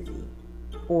not crazy.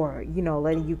 Or, you know,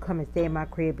 letting you come and stay in my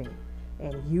crib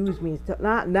and use me and stuff.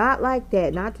 Not like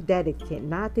that. Not to that extent.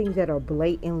 Not things that are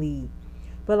blatantly.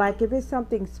 But like if it's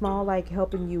something small like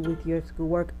helping you with your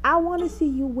schoolwork, I want to see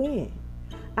you win.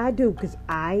 I do because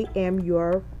I am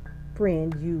your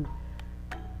friend. You,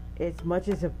 as much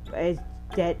as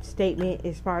that statement,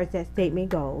 as far as that statement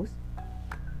goes.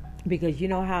 Because you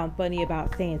know how I'm funny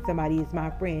about saying somebody is my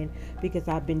friend, because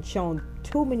I've been shown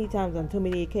too many times on too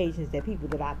many occasions that people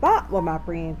that I thought were my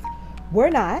friends were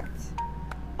not.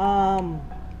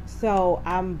 So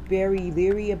I'm very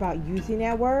leery about using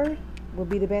that word, would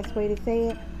be the best way to say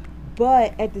it.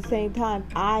 But at the same time,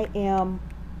 I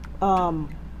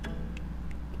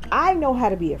know how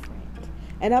to be a friend.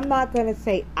 And I'm not going to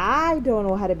say I don't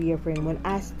know how to be a friend when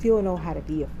I still know how to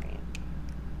be a friend.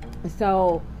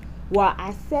 So, while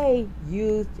I say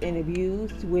used and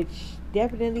abused, which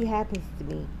definitely happens to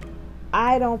me,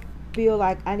 I don't feel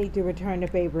like I need to return the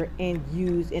favor and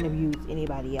use and abuse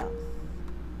anybody else.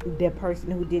 The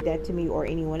person who did that to me or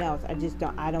anyone else. I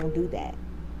don't do that.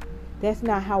 That's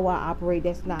not how I operate.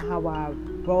 That's not how I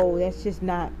roll. That's just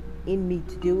not in me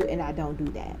to do, and I don't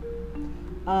do that.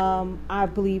 I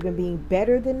believe in being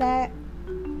better than that,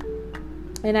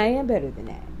 and I am better than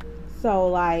that. So,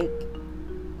 like,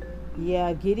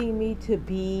 yeah, getting me to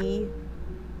be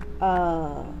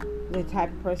the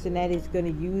type of person that is going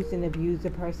to use and abuse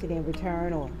a person in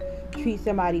return, or treat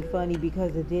somebody funny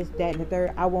because of this, that, and the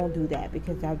third, I won't do that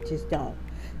because I just don't.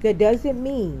 That doesn't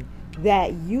mean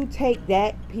that you take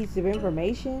that piece of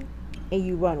information and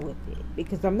you run with it,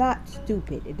 because I'm not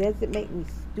stupid. It doesn't make me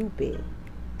stupid.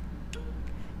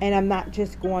 And I'm not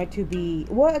just going to be,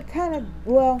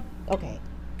 okay.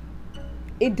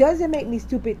 It doesn't make me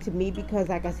stupid to me because,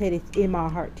 like I said, it's in my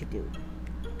heart to do.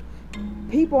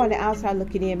 People on the outside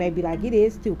looking in may be like, it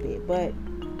is stupid, but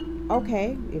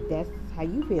okay, if that's how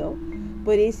you feel.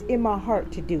 But it's in my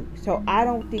heart to do. So I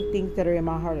don't think things that are in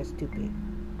my heart are stupid.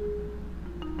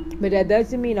 But that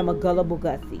doesn't mean I'm a gullible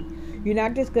gussy. You're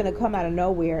not just going to come out of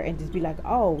nowhere and just be like,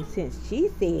 oh, since she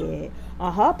said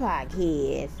on her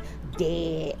podcast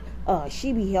that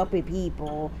she be helping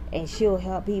people and she'll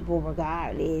help people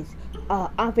regardless,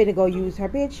 I'm finna go use her.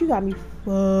 Bitch, you got me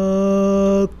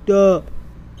fucked up.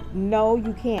 No,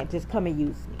 you can't just come and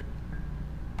use me.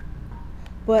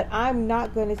 But I'm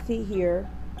not going to sit here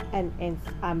and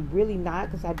I'm really not,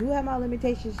 because I do have my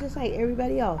limitations just like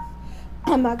everybody else.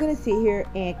 I'm not going to sit here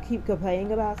and keep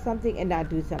complaining about something and not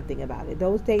do something about it.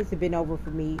 Those days have been over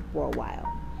for me for a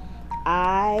while.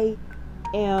 I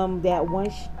am that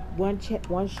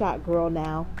one shot girl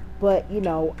now, but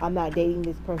I'm not dating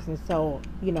this person, so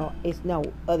it's no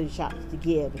other shots to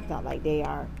give. It's not like they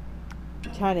are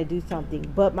trying to do something.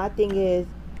 But my thing is,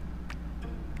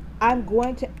 I'm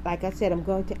going to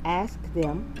ask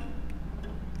them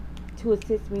to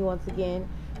assist me once again.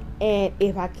 And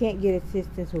if I can't get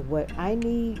assistance with what I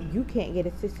need, you can't get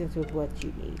assistance with what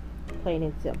you need. Plain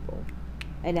and simple.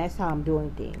 And that's how I'm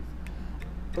doing things.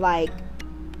 Like,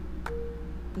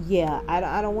 yeah,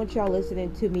 I don't want y'all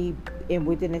listening to me and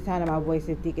within the sound of my voice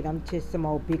and thinking I'm just some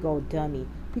old big old dummy.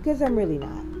 Because I'm really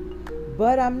not.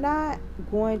 But I'm not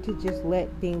going to just let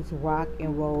things rock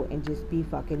and roll and just be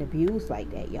fucking abused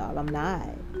like that, y'all. I'm not.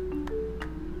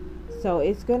 So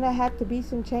it's going to have to be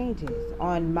some changes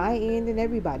on my end and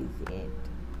everybody's end.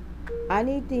 I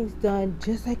need things done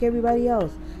just like everybody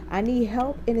else. I need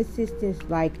help and assistance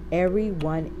like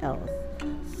everyone else.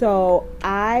 So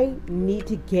I need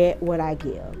to get what I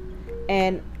give.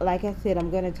 And like I said,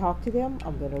 I'm going to talk to them.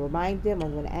 I'm going to remind them.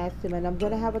 I'm going to ask them. And I'm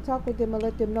going to have a talk with them and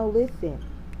let them know, listen.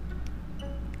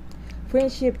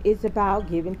 Friendship is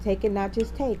about give and take and not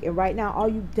just take. And right now, all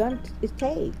you've done is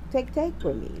take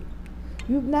from me.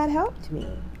 You've not helped me.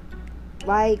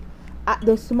 Like,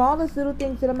 the smallest little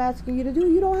things that I'm asking you to do,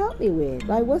 you don't help me with.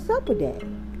 Like, what's up with that?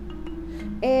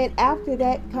 And after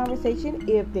that conversation,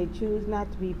 if they choose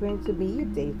not to be friends with me,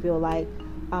 if they feel like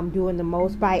I'm doing the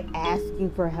most by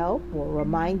asking for help or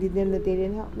reminding them that they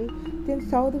didn't help me, then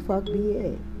so the fuck be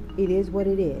it. It is what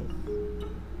it is.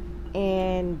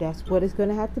 And that's what it's going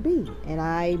to have to be. And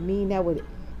I mean that with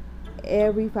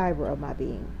every fiber of my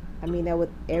being.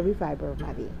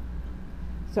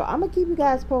 So I'm going to keep you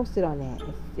guys posted on that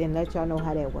and let y'all know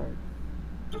how that works.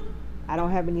 I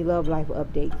don't have any love life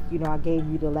updates. I gave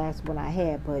you the last one I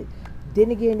had. But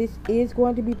then again, this is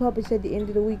going to be published at the end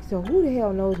of the week. So who the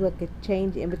hell knows what could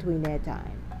change in between that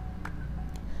time.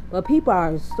 But people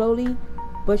are slowly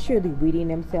but surely weeding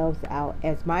themselves out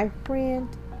as my friend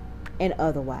and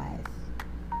otherwise.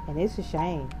 And it's a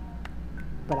shame.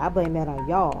 But I blame that on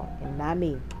y'all and not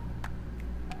me.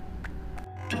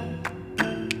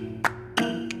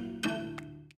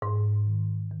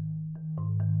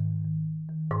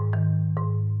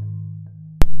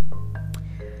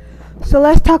 So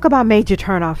let's talk about major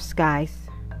turnoffs, guys.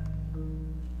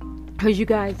 Because you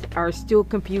guys are still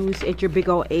confused at your big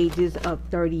old ages of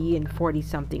 30 and 40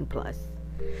 something plus.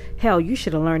 Hell, you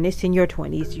should have learned this in your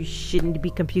 20s. You shouldn't be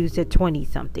confused at 20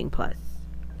 something plus.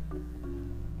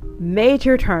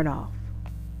 Major turnoff.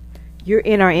 You're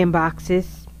in our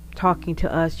inboxes talking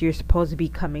to us. You're supposed to be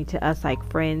coming to us like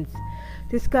friends,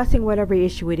 discussing whatever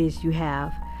issue it is you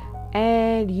have.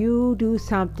 And you do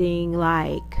something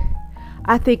like,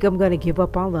 I think I'm going to give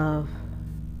up on love.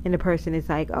 And the person is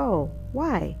like, oh,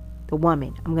 why? The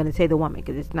woman. I'm going to say the woman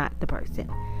because it's not the person.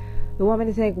 The woman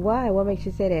is like, why? What makes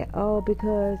you say that? Oh,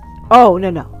 because... Oh,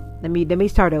 no. Let me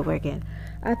start over again.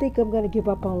 I think I'm going to give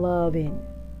up on love and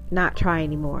not try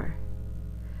anymore.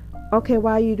 Okay,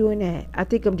 why are you doing that? I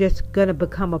think I'm just going to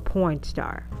become a porn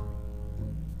star.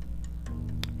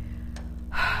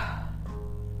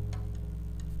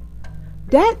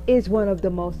 That is one of the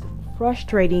most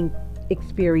frustrating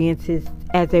experiences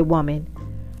as a woman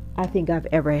I think I've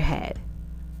ever had.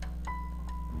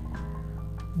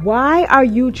 Why are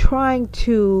you trying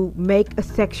to make a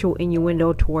sexual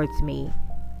innuendo towards me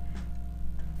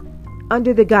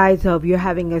under the guise of you're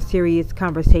having a serious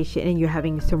conversation and you're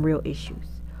having some real issues?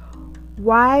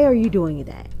 Why are you doing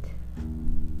that?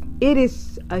 It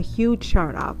is a huge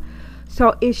turnoff.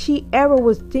 So if she ever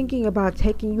was thinking about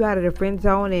taking you out of the friend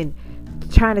zone and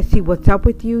trying to see what's up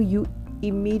with you, you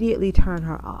immediately turn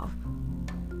her off.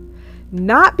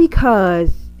 Not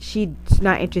because she's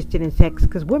not interested in sex,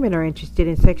 because women are interested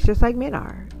in sex just like men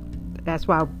are. That's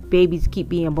why babies keep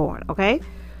being born, okay?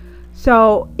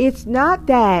 So it's not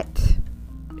that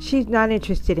she's not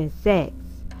interested in sex,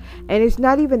 and it's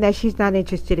not even that she's not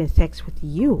interested in sex with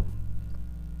you.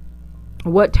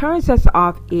 What turns us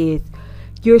off is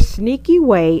your sneaky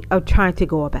way of trying to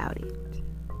go about it.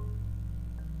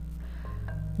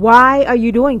 Why are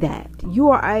you doing that? You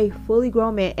are a fully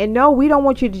grown man. And no, we don't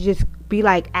want you to just be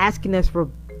like asking us for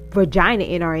vagina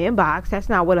in our inbox. That's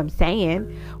not what I'm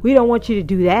saying. We don't want you to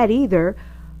do that either.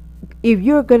 If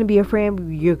you're going to be a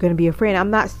friend, you're going to be a friend. I'm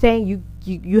not saying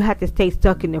you have to stay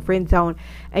stuck in the friend zone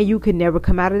and you can never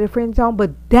come out of the friend zone.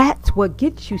 But that's what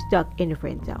gets you stuck in the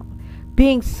friend zone.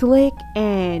 Being slick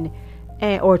and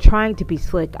or trying to be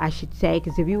slick, I should say.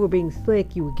 Because if you were being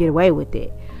slick, you would get away with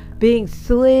it. Being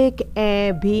slick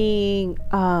and being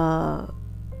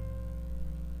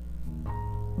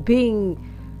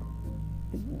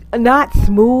not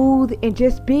smooth and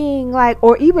just being like,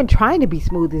 or even trying to be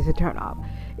smooth is a turn off.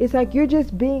 It's like you're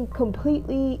just being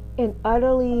completely and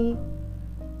utterly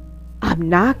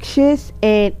obnoxious,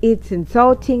 and it's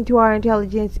insulting to our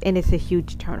intelligence, and it's a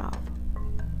huge turn off.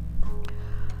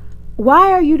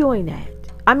 Why are you doing that?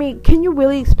 I mean, can you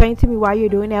really explain to me why you're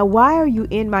doing that? Why are you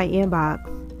in my inbox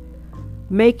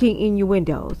making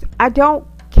innuendos? I don't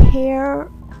care.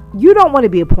 You don't want to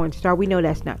be a porn star. We know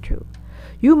that's not true.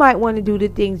 You might want to do the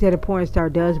things that a porn star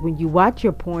does when you watch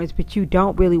your porns, but you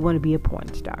don't really want to be a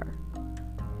porn star.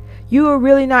 You are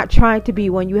really not trying to be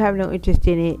one. You have no interest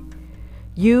in it.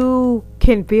 You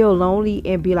can feel lonely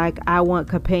and be like, I want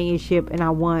companionship and I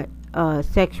want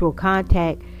sexual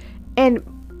contact. And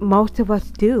most of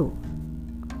us do.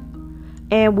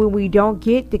 And when we don't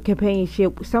get the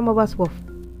companionship, some of us will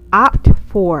opt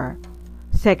for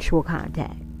sexual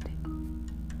contact.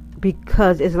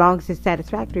 Because as long as it's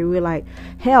satisfactory, we're like,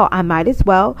 hell, I might as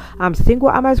well. I'm single.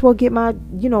 I might as well get my,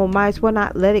 might as well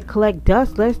not let it collect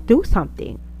dust. Let's do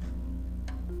something.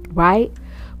 Right?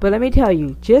 But let me tell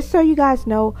you, just so you guys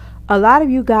know, a lot of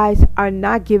you guys are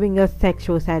not giving us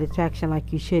sexual satisfaction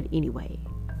like you should anyway.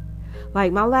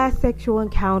 Like my last sexual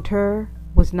encounter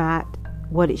was not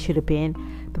what it should have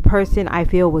been. The person, I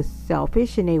feel, was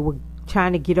selfish and they were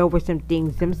trying to get over some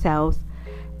things themselves.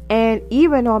 And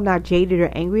even though I'm not jaded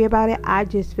or angry about it, I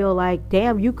just feel like,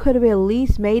 damn, you could have at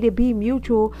least made it be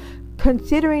mutual,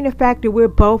 considering the fact that we're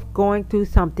both going through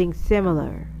something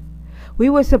similar. We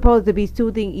were supposed to be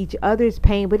soothing each other's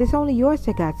pain, but it's only yours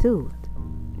that got soothed,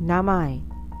 not mine.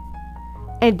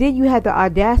 And then you had the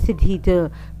audacity to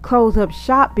close up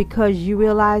shop because you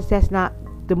realized that's not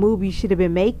the move you should have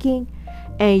been making,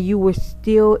 and you were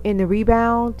still on the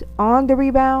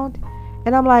rebound.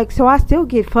 And I'm like, so I still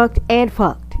get fucked and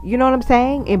fucked. You know what I'm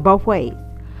saying? In both ways.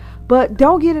 But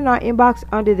don't get in our inbox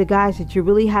under the guise that you're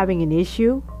really having an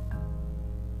issue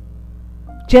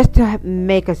just to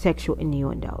make a sexual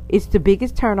innuendo. It's the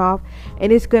biggest turnoff,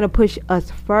 and it's going to push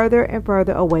us further and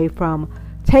further away from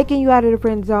taking you out of the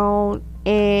friend zone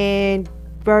and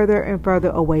further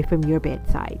away from your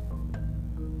bedside.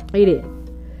 It is.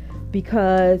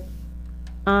 Because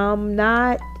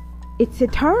it's a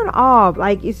turn off.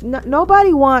 Like, it's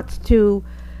nobody wants to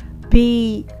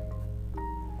be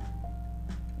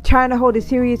trying to hold a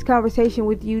serious conversation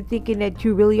with you, thinking that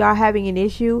you really are having an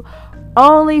issue,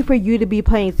 only for you to be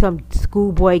playing some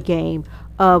schoolboy game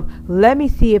of, let me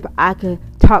see if I can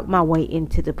talk my way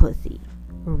into the pussy.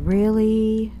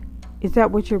 Really? Is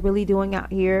that what you're really doing out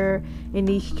here in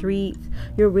these streets?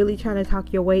 You're really trying to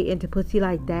talk your way into pussy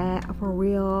like that? For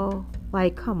real?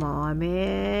 Like, come on,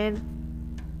 man.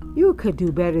 You could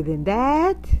do better than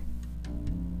that.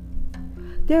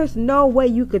 There's no way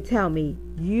you could tell me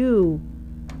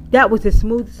that was the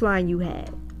smoothest line you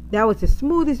had. That was the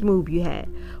smoothest move you had.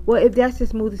 Well, if that's the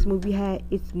smoothest move you had,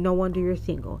 it's no wonder you're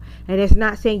single. And it's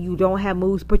not saying you don't have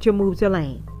moves, but your moves are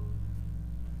lame.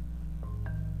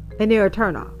 And they're a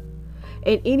turnoff.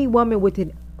 And any woman with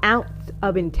an ounce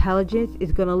of intelligence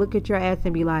is going to look at your ass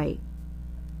and be like,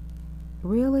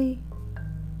 really?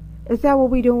 Is that what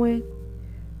we doing?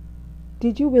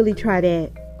 Did you really try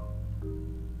that?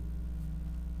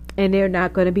 And they're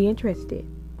not going to be interested.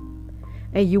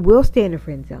 And you will stay in the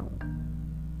friend zone.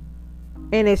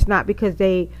 And it's not because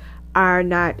they are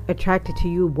not attracted to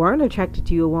you, weren't attracted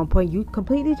to you at one point. You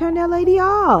completely turned that lady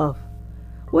off.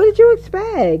 What did you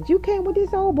expect? You came with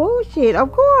this old bullshit,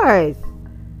 of course.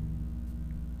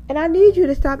 And I need you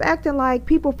to stop acting like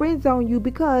people friend zone you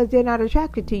because they're not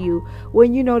attracted to you,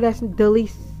 when you know that's the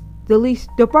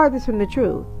farthest from the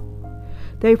truth.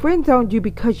 They friend zoned you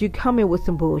because you come in with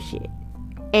some bullshit.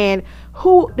 And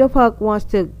who the fuck wants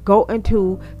to go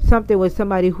into something with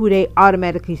somebody who they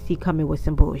automatically see coming with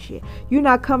some bullshit? You're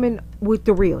not coming with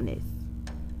the realness.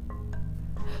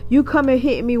 You come and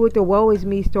hitting me with the woe is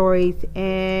me stories,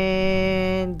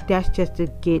 and that's just to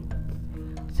get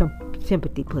some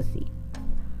sympathy pussy.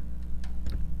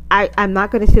 I'm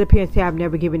not going to sit up here and say I've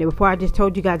never given it before. I just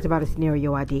told you guys about a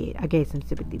scenario I did. I gave some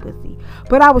sympathy pussy.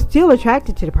 But I was still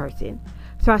attracted to the person.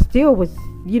 So I still was,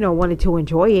 wanted to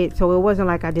enjoy it. So it wasn't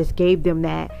like I just gave them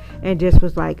that and just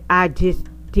was like, I just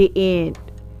didn't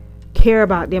care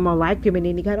about them or like them in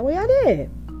any kind of way. I did.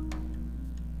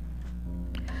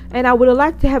 And I would have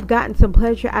liked to have gotten some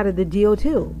pleasure out of the deal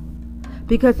too.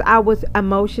 Because I was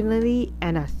emotionally,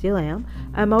 and I still am,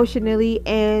 emotionally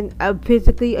and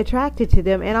physically attracted to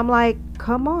them. And I'm like,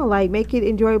 come on, like, make it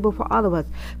enjoyable for all of us.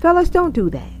 Fellas, don't do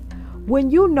that.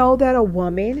 When you know that a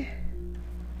woman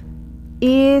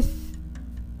is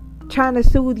trying to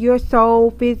soothe your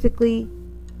soul physically,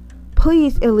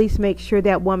 please at least make sure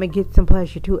that woman gets some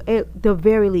pleasure too, at the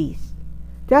very least.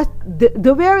 That's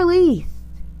the very least.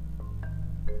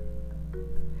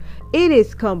 It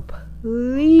is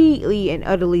completely and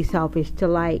utterly selfish to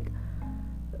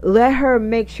let her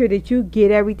make sure that you get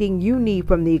everything you need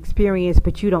from the experience,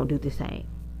 but you don't do the same.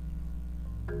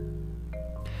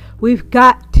 We've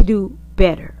got to do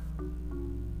better.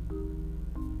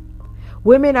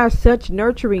 Women are such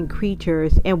nurturing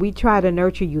creatures, and we try to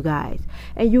nurture you guys,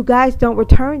 and you guys don't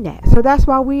return that. So that's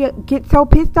why we get so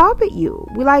pissed off at you.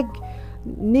 We like,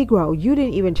 Negro, you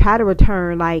didn't even try to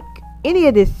return any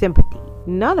of this sympathy.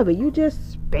 None of it. You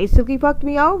just basically fucked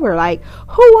me over.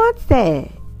 Who wants that?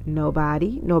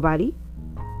 Nobody.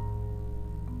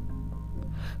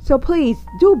 So please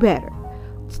do better.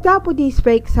 Stop with these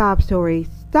fake sob stories.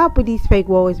 Stop with these fake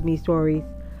woe is me stories.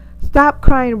 Stop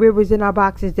crying rivers in our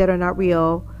boxes that are not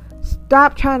real.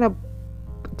 Stop trying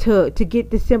to get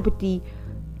the sympathy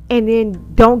and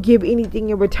then don't give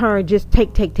anything in return. Just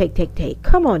take.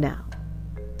 Come on now.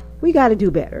 We got to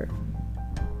do better.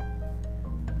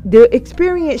 The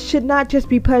experience should not just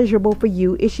be pleasurable for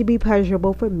you. It should be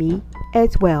pleasurable for me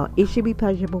as well. It should be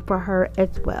pleasurable for her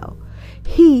as well.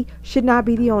 He should not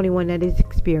be the only one that is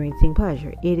experiencing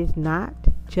pleasure. It is not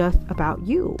just about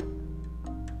you.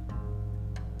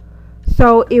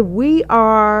 So if we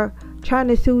are trying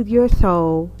to soothe your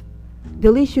soul,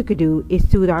 the least you could do is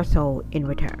soothe our soul in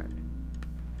return.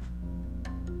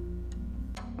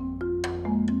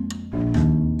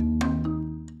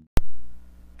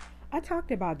 I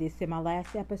talked about this in my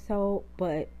last episode,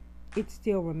 but it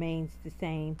still remains the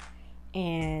same.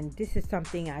 And this is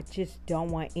something I just don't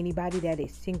want anybody that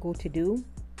is single to do.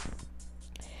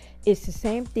 It's the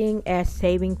same thing as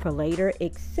saving for later,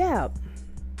 except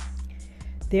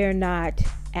they're not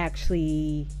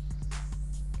actually...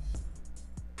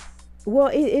 Well,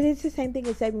 it is the same thing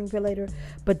as saving for later,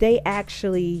 but they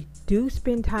actually do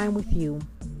spend time with you.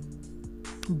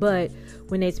 But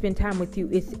when they spend time with you,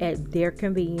 it's at their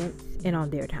convenience and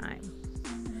on their time.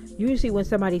 Usually when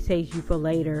somebody saves you for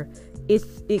later,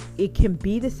 it can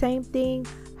be the same thing.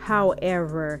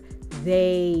 However,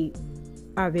 they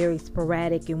are very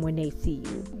sporadic in when they see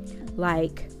you.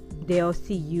 They'll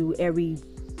see you every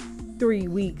 3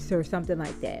 weeks or something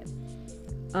like that.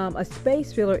 A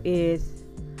space filler is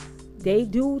they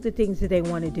do the things that they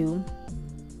want to do,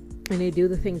 and they do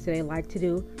the things that they like to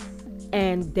do,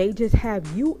 and they just have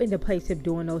you in the place of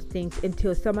doing those things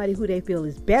until somebody who they feel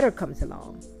is better comes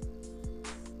along.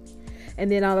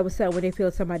 And then all of a sudden, when they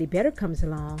feel somebody better comes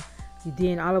along,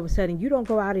 then all of a sudden you don't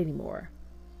go out anymore.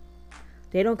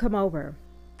 They don't come over.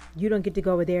 You don't get to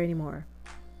go over there anymore.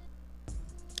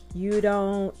 You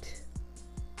don't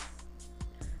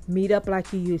meet up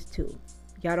like you used to.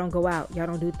 Y'all don't go out. Y'all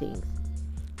don't do things.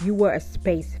 You were a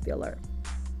space filler.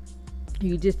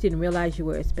 You just didn't realize you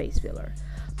were a space filler.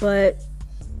 But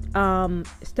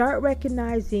Start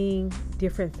recognizing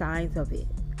different signs of it.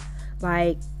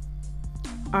 Like,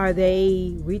 are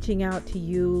they reaching out to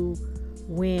you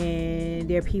when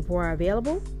their people are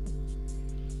available?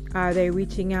 Are they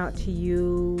reaching out to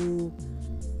you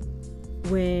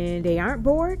when they aren't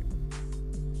bored?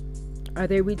 Are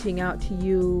they reaching out to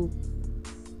you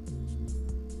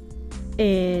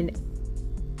in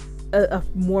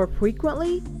more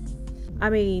frequently? I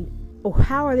mean,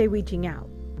 how are they reaching out?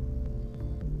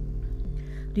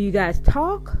 Do you guys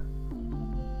talk?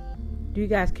 Do you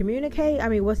guys communicate? I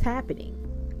mean, what's happening?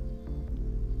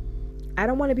 I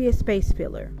don't want to be a space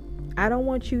filler. I don't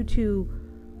want you to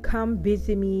come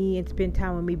visit me and spend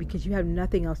time with me because you have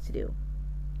nothing else to do.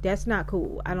 That's not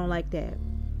cool. I don't like that.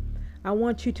 I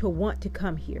want you to want to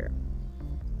come here.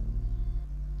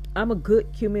 I'm a good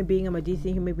human being. I'm a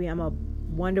decent human being. I'm a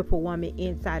wonderful woman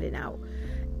inside and out.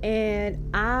 And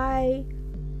I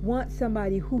want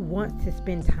somebody who wants to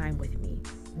spend time with me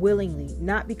willingly,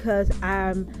 not because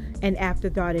I'm an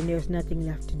afterthought and there's nothing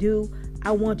left to do.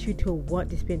 I want you to want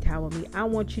to spend time with me. I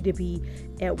want you to be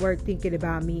at work thinking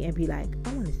about me and be like,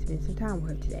 I want to spend some time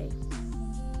with her today.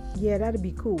 Yeah, that'd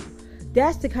be cool.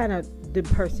 That's the kind of the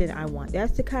person I want.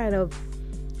 That's the kind of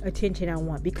attention I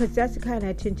want, because that's the kind of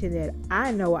attention that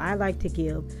I know I like to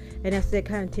give, and that's the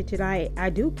kind of attention I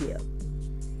do give.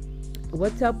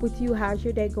 What's up with you? How's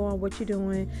your day going? What you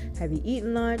doing? Have you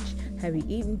eaten lunch? Have you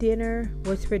eaten dinner?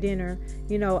 What's for dinner?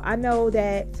 You know, I know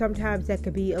that sometimes that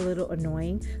could be a little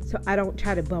annoying, so I don't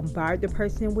try to bombard the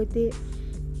person with it.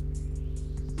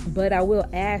 But I will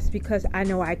ask, because I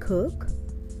know I cook.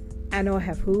 I know I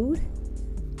have food.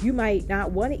 You might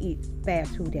not want to eat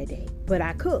fast food that day, but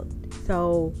I cooked.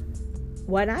 So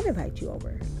why not invite you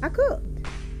over? I cooked.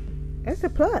 That's a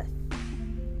plus.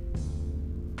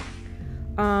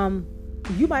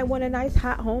 You might want a nice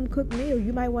hot home cooked meal.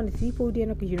 You might want a seafood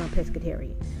dinner because you're not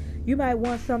pescatarian. You might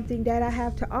want something that I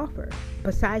have to offer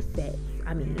besides sex.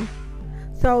 I mean,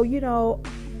 so, you know,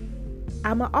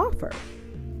 I'm an offer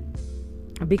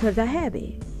because I have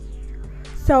it.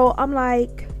 So I'm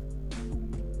like,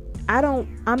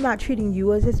 I'm not treating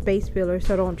you as a space filler,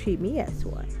 so don't treat me as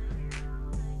one.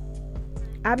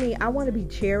 I mean, I want to be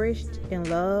cherished and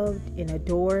loved and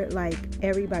adored like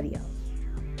everybody else.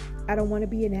 I don't want to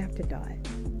be an afterthought,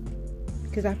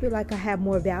 because I feel like I have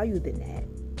more value than that.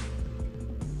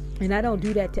 And I don't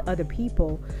do that to other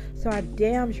people, so I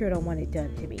damn sure don't want it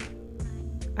done to me.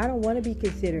 I don't want to be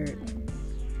considered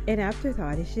an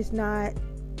afterthought. It's just not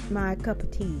my cup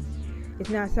of tea. It's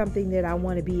not something that I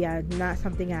want to be. Not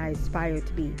something I aspire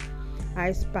to be. I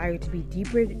aspire to be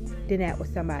deeper than that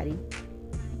with somebody.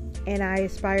 And I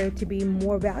aspire to be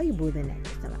more valuable than that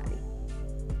with somebody.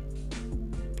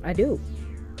 I do.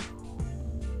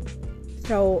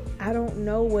 So I don't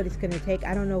know what it's going to take.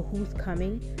 I don't know who's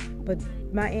coming. But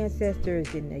my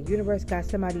ancestors in the universe got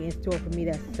somebody in store for me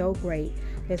that's so great.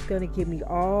 That's going to give me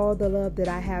all the love that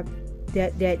I have,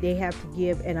 that they have to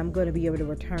give. And I'm going to be able to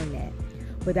return that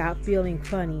without feeling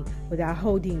funny, without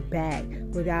holding back,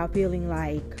 without feeling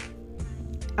like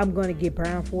I'm going to get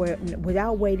burned for it,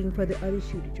 without waiting for the other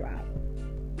shoe to drop.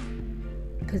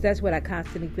 Because that's what I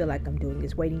constantly feel like I'm doing,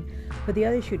 is waiting for the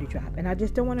other shoe to drop. And I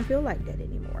just don't want to feel like that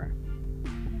anymore.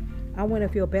 I want to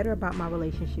feel better about my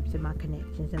relationships and my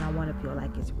connections, and I want to feel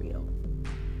like it's real.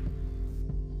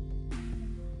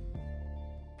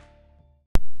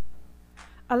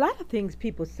 A lot of things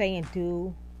people say and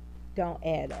do don't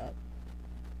add up.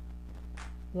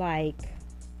 Like,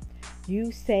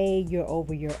 you say you're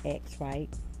over your ex, right?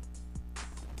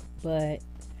 But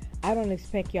I don't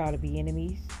expect y'all to be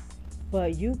enemies.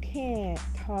 But you can't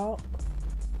talk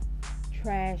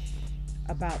trash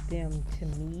about them to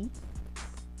me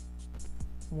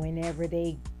whenever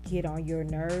they get on your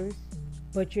nerves,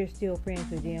 but you're still friends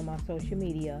with them on social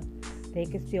media. They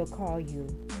can still call you.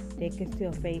 They can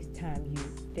still FaceTime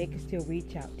you. They can still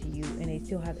reach out to you, and they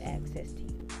still have access to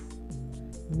you.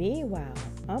 Meanwhile,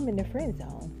 I'm in the friend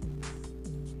zone.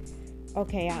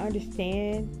 Okay, I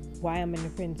understand why I'm in the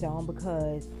friend zone,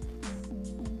 because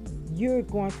you're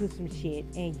going through some shit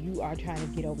and you are trying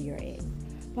to get over your ex.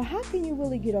 But how can you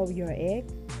really get over your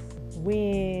ex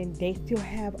when they still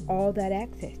have all that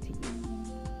access to you?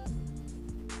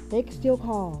 They can still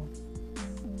call.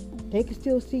 They can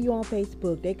still see you on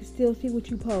Facebook. They can still see what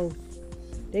you post.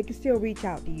 They can still reach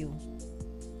out to you.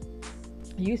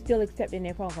 You still accepting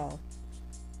their phone calls.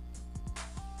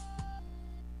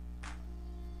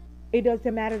 It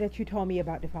doesn't matter that you told me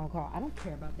about the phone call. I don't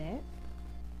care about that.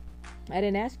 I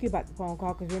didn't ask you about the phone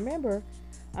call, because remember,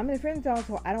 I'm in the friend zone,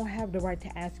 so I don't have the right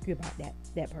to ask you about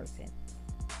that person.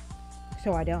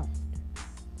 So I don't.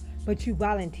 But you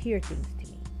volunteer things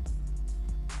to me.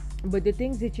 But the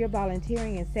things that you're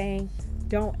volunteering and saying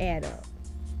don't add up.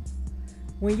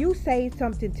 When you say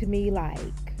something to me like,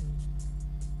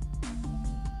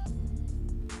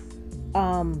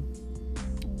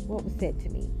 what was said to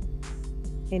me?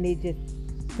 And it just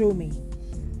threw me.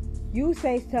 You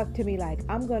say stuff to me like,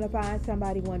 I'm going to find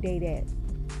somebody one day that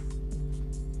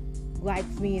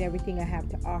likes me and everything I have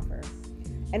to offer.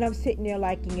 And I'm sitting there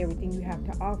liking everything you have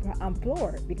to offer. I'm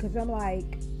floored because I'm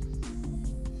like,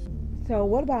 so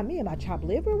what about me? Am I chopped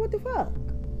liver? What the fuck?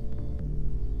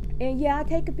 And yeah, I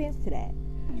take offense to that.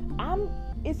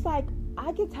 It's like,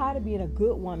 I get tired of being a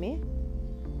good woman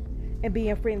and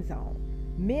being friend zone.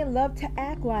 Men love to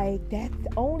act like that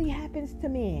only happens to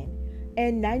men.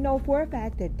 And I know for a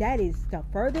fact that that is the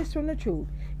furthest from the truth.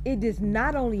 It does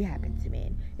not only happen to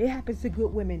men. It happens to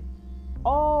good women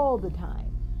all the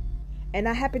time. And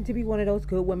I happen to be one of those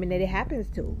good women that it happens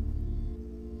to.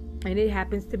 And it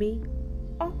happens to me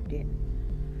often.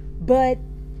 But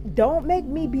don't make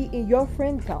me be in your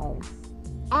friend zone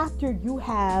after you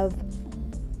have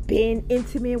been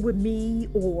intimate with me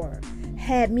or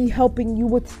had me helping you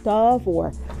with stuff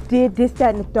or did this,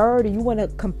 that, and the third, or you want to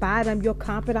confide, I'm your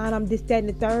confidant, I'm this, that, and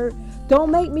the third.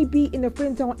 Don't make me be in the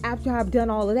friend zone after I've done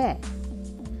all of that.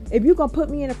 If you're going to put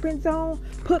me in a friend zone,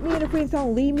 put me in a friend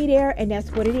zone, leave me there, and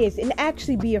that's what it is. And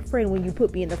actually be a friend when you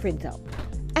put me in the friend zone.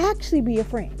 Actually be a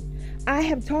friend. I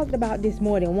have talked about this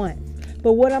more than once.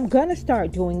 But what I'm going to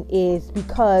start doing is,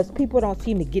 because people don't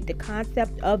seem to get the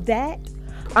concept of that,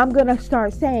 I'm going to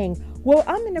start saying, well,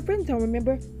 I'm in the friend zone,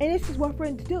 remember? And this is what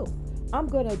friends do. I'm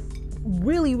going to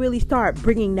really, really start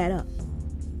bringing that up.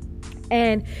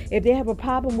 And if they have a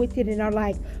problem with it and are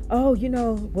like, oh, you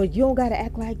don't got to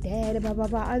act like that, blah, blah,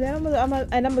 blah. And I'm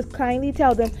going to kindly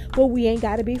tell them, well, we ain't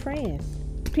got to be friends,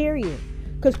 period.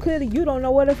 Because clearly you don't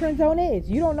know what a friend zone is.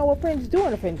 You don't know what friends do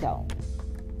in a friend zone.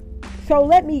 So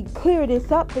let me clear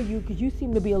this up for you, because you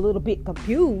seem to be a little bit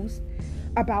confused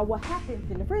about what happens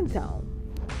in the friend zone.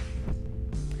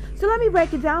 So let me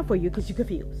break it down for you, because you're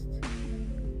confused.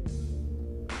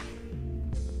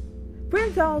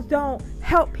 Friend zones don't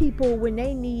help people when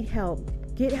they need help,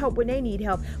 get help when they need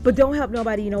help, but don't help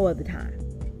nobody no other time.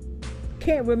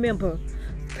 Can't remember,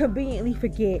 conveniently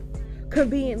forget,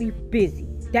 conveniently busy.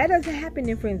 That doesn't happen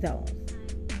in friend zones.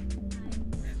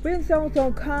 Friend zones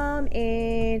don't come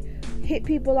and hit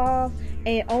people off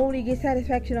and only get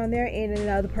satisfaction on their end and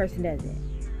another person doesn't.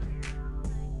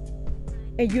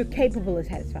 And you're capable of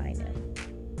satisfying them.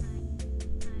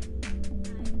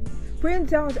 Friend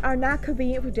zones are not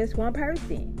convenient for just one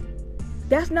person.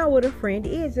 That's not what a friend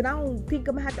is. And I don't think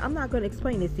I'm not going to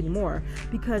explain this anymore,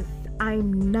 because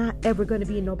I'm not ever going to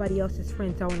be in nobody else's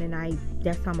friend zone. And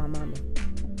that's on my mama.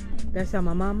 That's on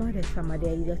my mama. That's on my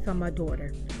daddy. That's on my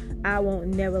daughter. I won't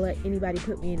never let anybody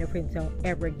put me in a friend zone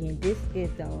ever again. This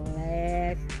is the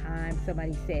last time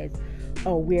somebody says,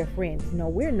 oh, we're friends. No,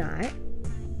 we're not.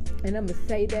 And I'm going to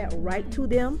say that right to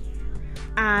them.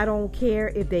 I don't care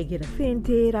if they get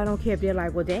offended. I don't care if they're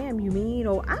like, well, damn, you mean?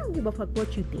 Or I don't give a fuck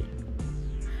what you think.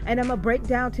 And I'm going to break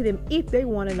down to them if they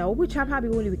want to know, which I probably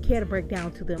wouldn't even care to break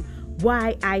down to them,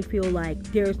 why I feel like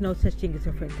there's no such thing as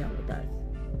a friend zone with us.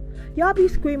 Y'all be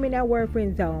screaming that word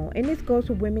friend zone, and this goes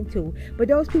for women too, but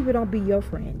those people don't be your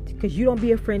friend, because you don't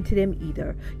be a friend to them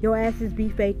either. Your asses be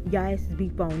fake, your asses be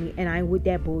phony, and I ain't with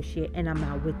that bullshit, and I'm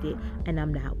not with it, and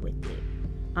I'm not with it.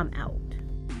 I'm out.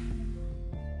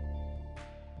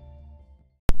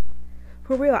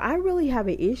 For real, I really have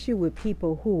an issue with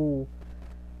people who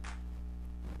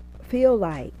feel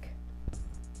like,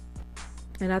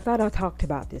 and I thought I talked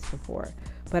about this before,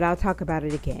 but I'll talk about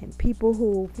it again. People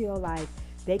who feel like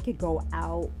they could go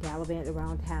out, gallivant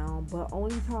around town, but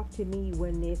only talk to me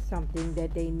when there's something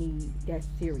that they need that's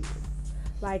serious.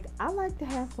 Like, I like to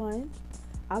have fun.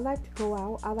 I like to go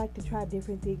out. I like to try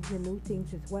different things and new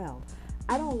things as well.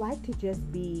 I don't like to just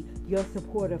be your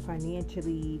supporter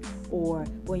financially, or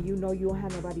when you know you don't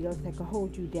have nobody else that can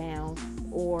hold you down,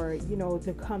 or,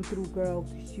 to come through, girl,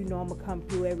 because I'm going to come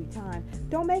through every time.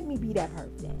 Don't make me be that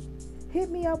person.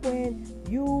 Hit me up when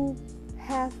you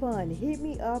have fun. Hit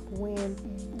me up when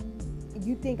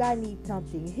you think I need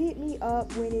something. Hit me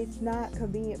up when it's not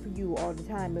convenient for you all the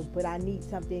time, but I need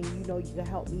something, you can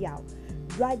help me out.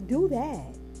 Like, do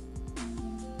that.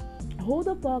 Who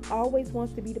the fuck always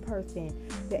wants to be the person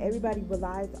that everybody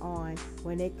relies on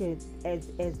when they could, as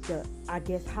the, I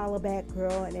guess, hollaback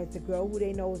girl, and as the girl who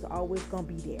they know is always going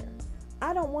to be there?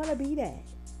 I don't want to be that.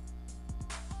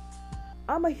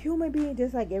 I'm a human being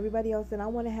just like everybody else, and I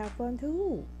want to have fun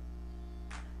too.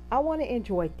 I want to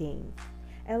enjoy things.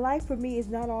 And life for me is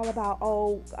not all about,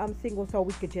 oh, I'm single so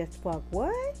we could just fuck.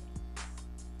 What?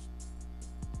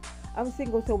 I'm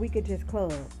single so we could just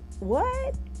club.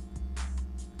 What?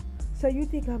 So you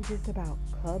think I'm just about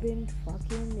clubbing,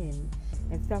 fucking,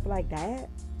 and stuff like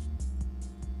that?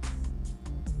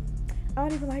 I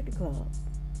don't even like the club.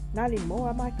 Not anymore.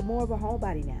 I'm like more of a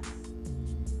homebody now.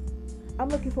 I'm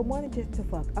looking for more than just to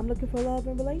fuck. I'm looking for love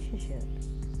and relationships.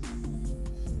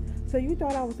 So you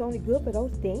thought I was only good for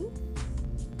those things?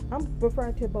 I'm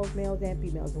referring to both males and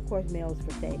females. Of course, males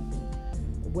for sex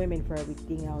and women for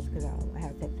everything else because I don't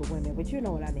have sex with women. But you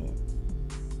know what I mean.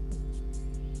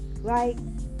 Like,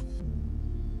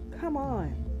 come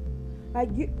on. Like,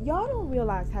 y'all don't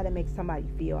realize how to make somebody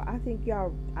feel. I don't think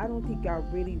y'all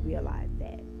really realize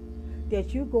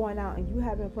that you're going out and you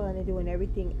having fun and doing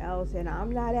everything else, and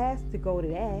I'm not asked to go to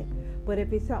that, but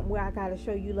if it's something where I gotta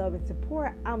show you love and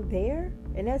support, I'm there,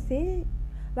 and that's it.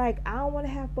 Like, I don't want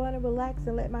to have fun and relax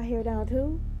and let my hair down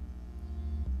too.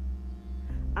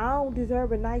 I don't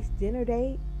deserve a nice dinner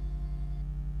date.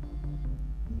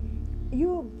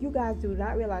 You guys do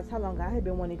not realize how long I have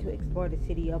been wanting to explore the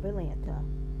city of Atlanta,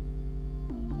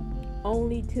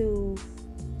 only to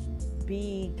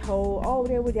be told, oh,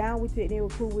 they were down with it, they were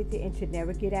cool with it, and to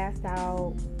never get asked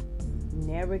out,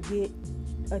 never get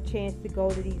a chance to go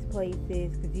to these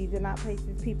places, because these are not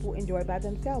places people enjoy by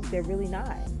themselves. They're really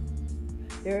not.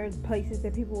 They're places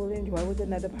that people will enjoy with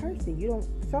another person.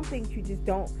 Some things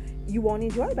you won't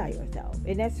enjoy by yourself,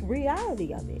 and that's the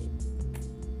reality of it.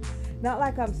 Not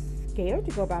like I'm scared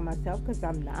to go by myself, because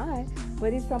I'm not,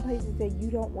 but it's some places that you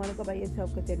don't want to go by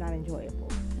yourself because they're not enjoyable.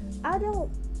 I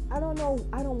don't know.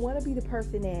 I don't want to be the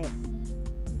person that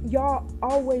y'all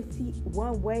always see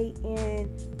one way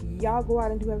and y'all go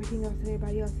out and do everything else to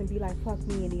everybody else and be like, fuck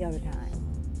me any other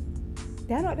time.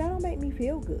 That don't make me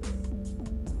feel good.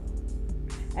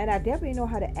 And I definitely know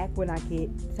how to act when I get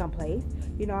someplace.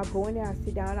 You know, I go in there, I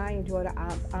sit down, I enjoy the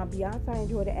ambiance, I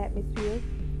enjoy the atmosphere.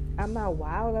 I'm not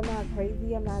wild, I'm not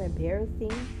crazy, I'm not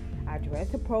embarrassing. I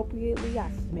dress appropriately,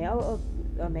 I smell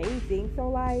amazing. So,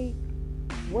 like,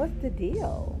 what's the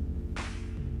deal?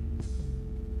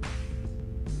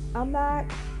 I'm not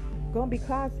gonna be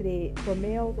closeted for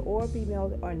males or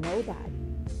females or nobody.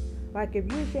 Like, if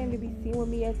you're ashamed to be seen with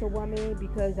me as a woman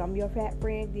because I'm your fat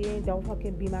friend, then don't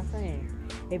fucking be my friend.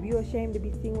 If you're ashamed to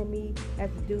be seen with me as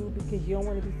a dude because you don't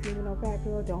want to be seen with no fat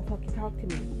girl, don't fucking talk to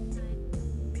me.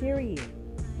 Period.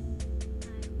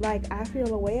 Like, I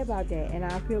feel a way about that, and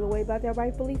I feel a way about that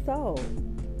rightfully so.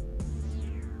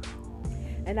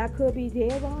 And I could be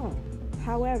dead wrong.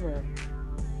 However,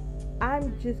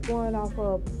 I'm just going off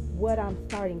of what I'm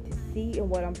starting to see and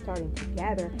what I'm starting to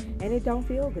gather, and it don't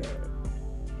feel good.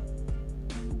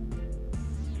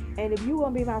 And if you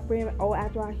want to be my friend,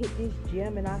 after I hit this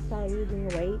gym and I start losing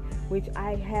weight, which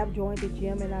I have joined the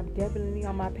gym and I'm definitely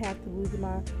on my path to losing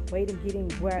my weight and getting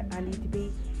where I need to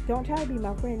be, don't try to be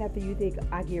my friend after you think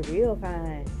I get real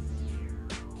fine.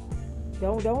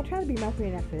 Don't try to be my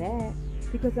friend after that,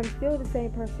 because I'm still the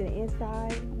same person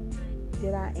inside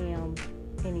that I am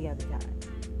any other time.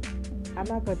 I'm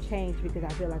not going to change because I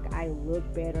feel like I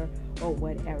look better or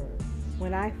whatever.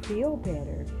 When I feel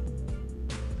better,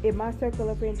 if my circle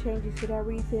of friends changes for that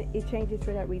reason, it changes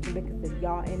for that reason because of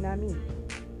y'all and not me.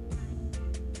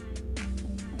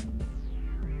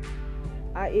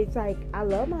 It's like, I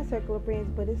love my circle of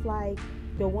friends, but it's like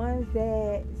the ones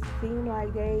that seem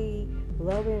like they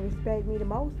love and respect me the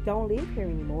most don't live here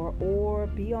anymore or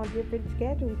be on different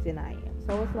schedules than I am.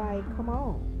 So it's like, come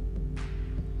on.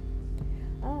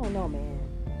 I don't know, man.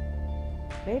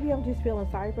 Maybe I'm just feeling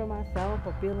sorry for myself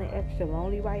or feeling extra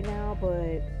lonely right now,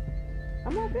 but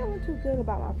I'm not feeling too good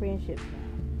about my friendships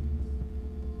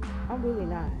now. I'm really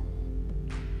not.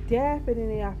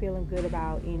 Definitely not feeling good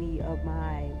about any of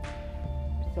my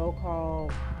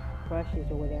so-called crushes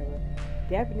or whatever.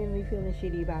 Definitely feeling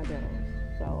shitty about those.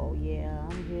 So, yeah,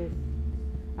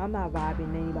 I'm not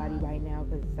vibing anybody right now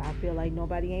because I feel like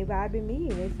nobody ain't vibing me.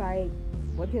 And it's like,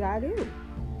 what did I do?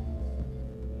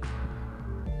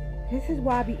 This is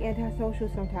why I be antisocial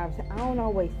sometimes. I don't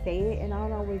always say it and I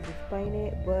don't always explain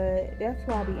it, but that's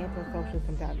why I be antisocial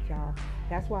sometimes, y'all.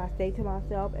 That's why I stay to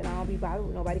myself and I don't be bothered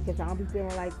with nobody, because I don't be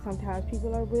feeling like sometimes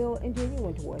people are real and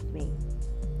genuine towards me.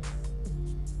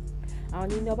 I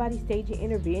don't need nobody staging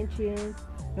interventions,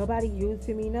 nobody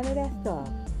using me, none of that stuff.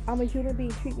 I'm a human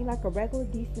being. Treat me like a regular,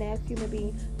 decent ass human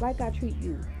being, like I treat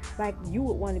you, like you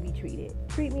would want to be treated.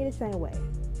 Treat me the same way.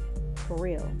 For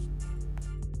real.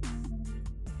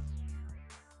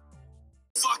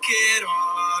 Fuck it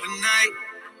all tonight.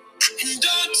 And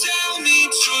don't tell me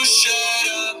to shut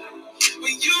up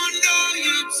when you know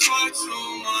you talk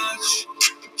too much,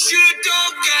 but you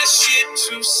don't got shit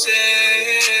to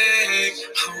say.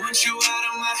 I want you out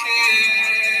of my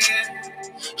head.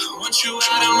 I want you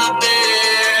out of my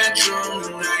bedroom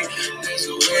tonight. There's a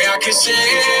way I can say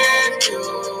it.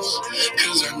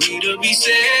 need to be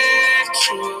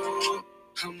sexual.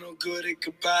 I'm no good at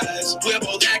goodbyes. We're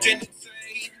both acting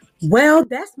insane. Well,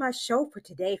 that's my show for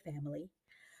today, family.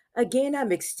 Again,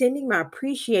 I'm extending my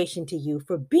appreciation to you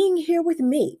for being here with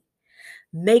me.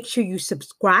 Make sure you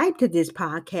subscribe to this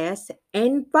podcast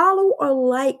and follow or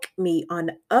like me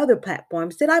on other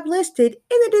platforms that I've listed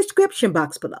in the description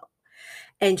box below.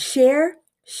 And share,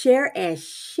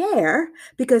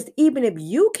 because even if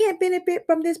you can't benefit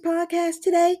from this podcast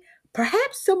today,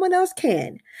 perhaps someone else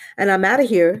can. And I'm out of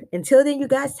here. Until then, you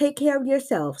guys take care of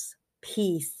yourselves.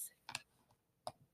 Peace.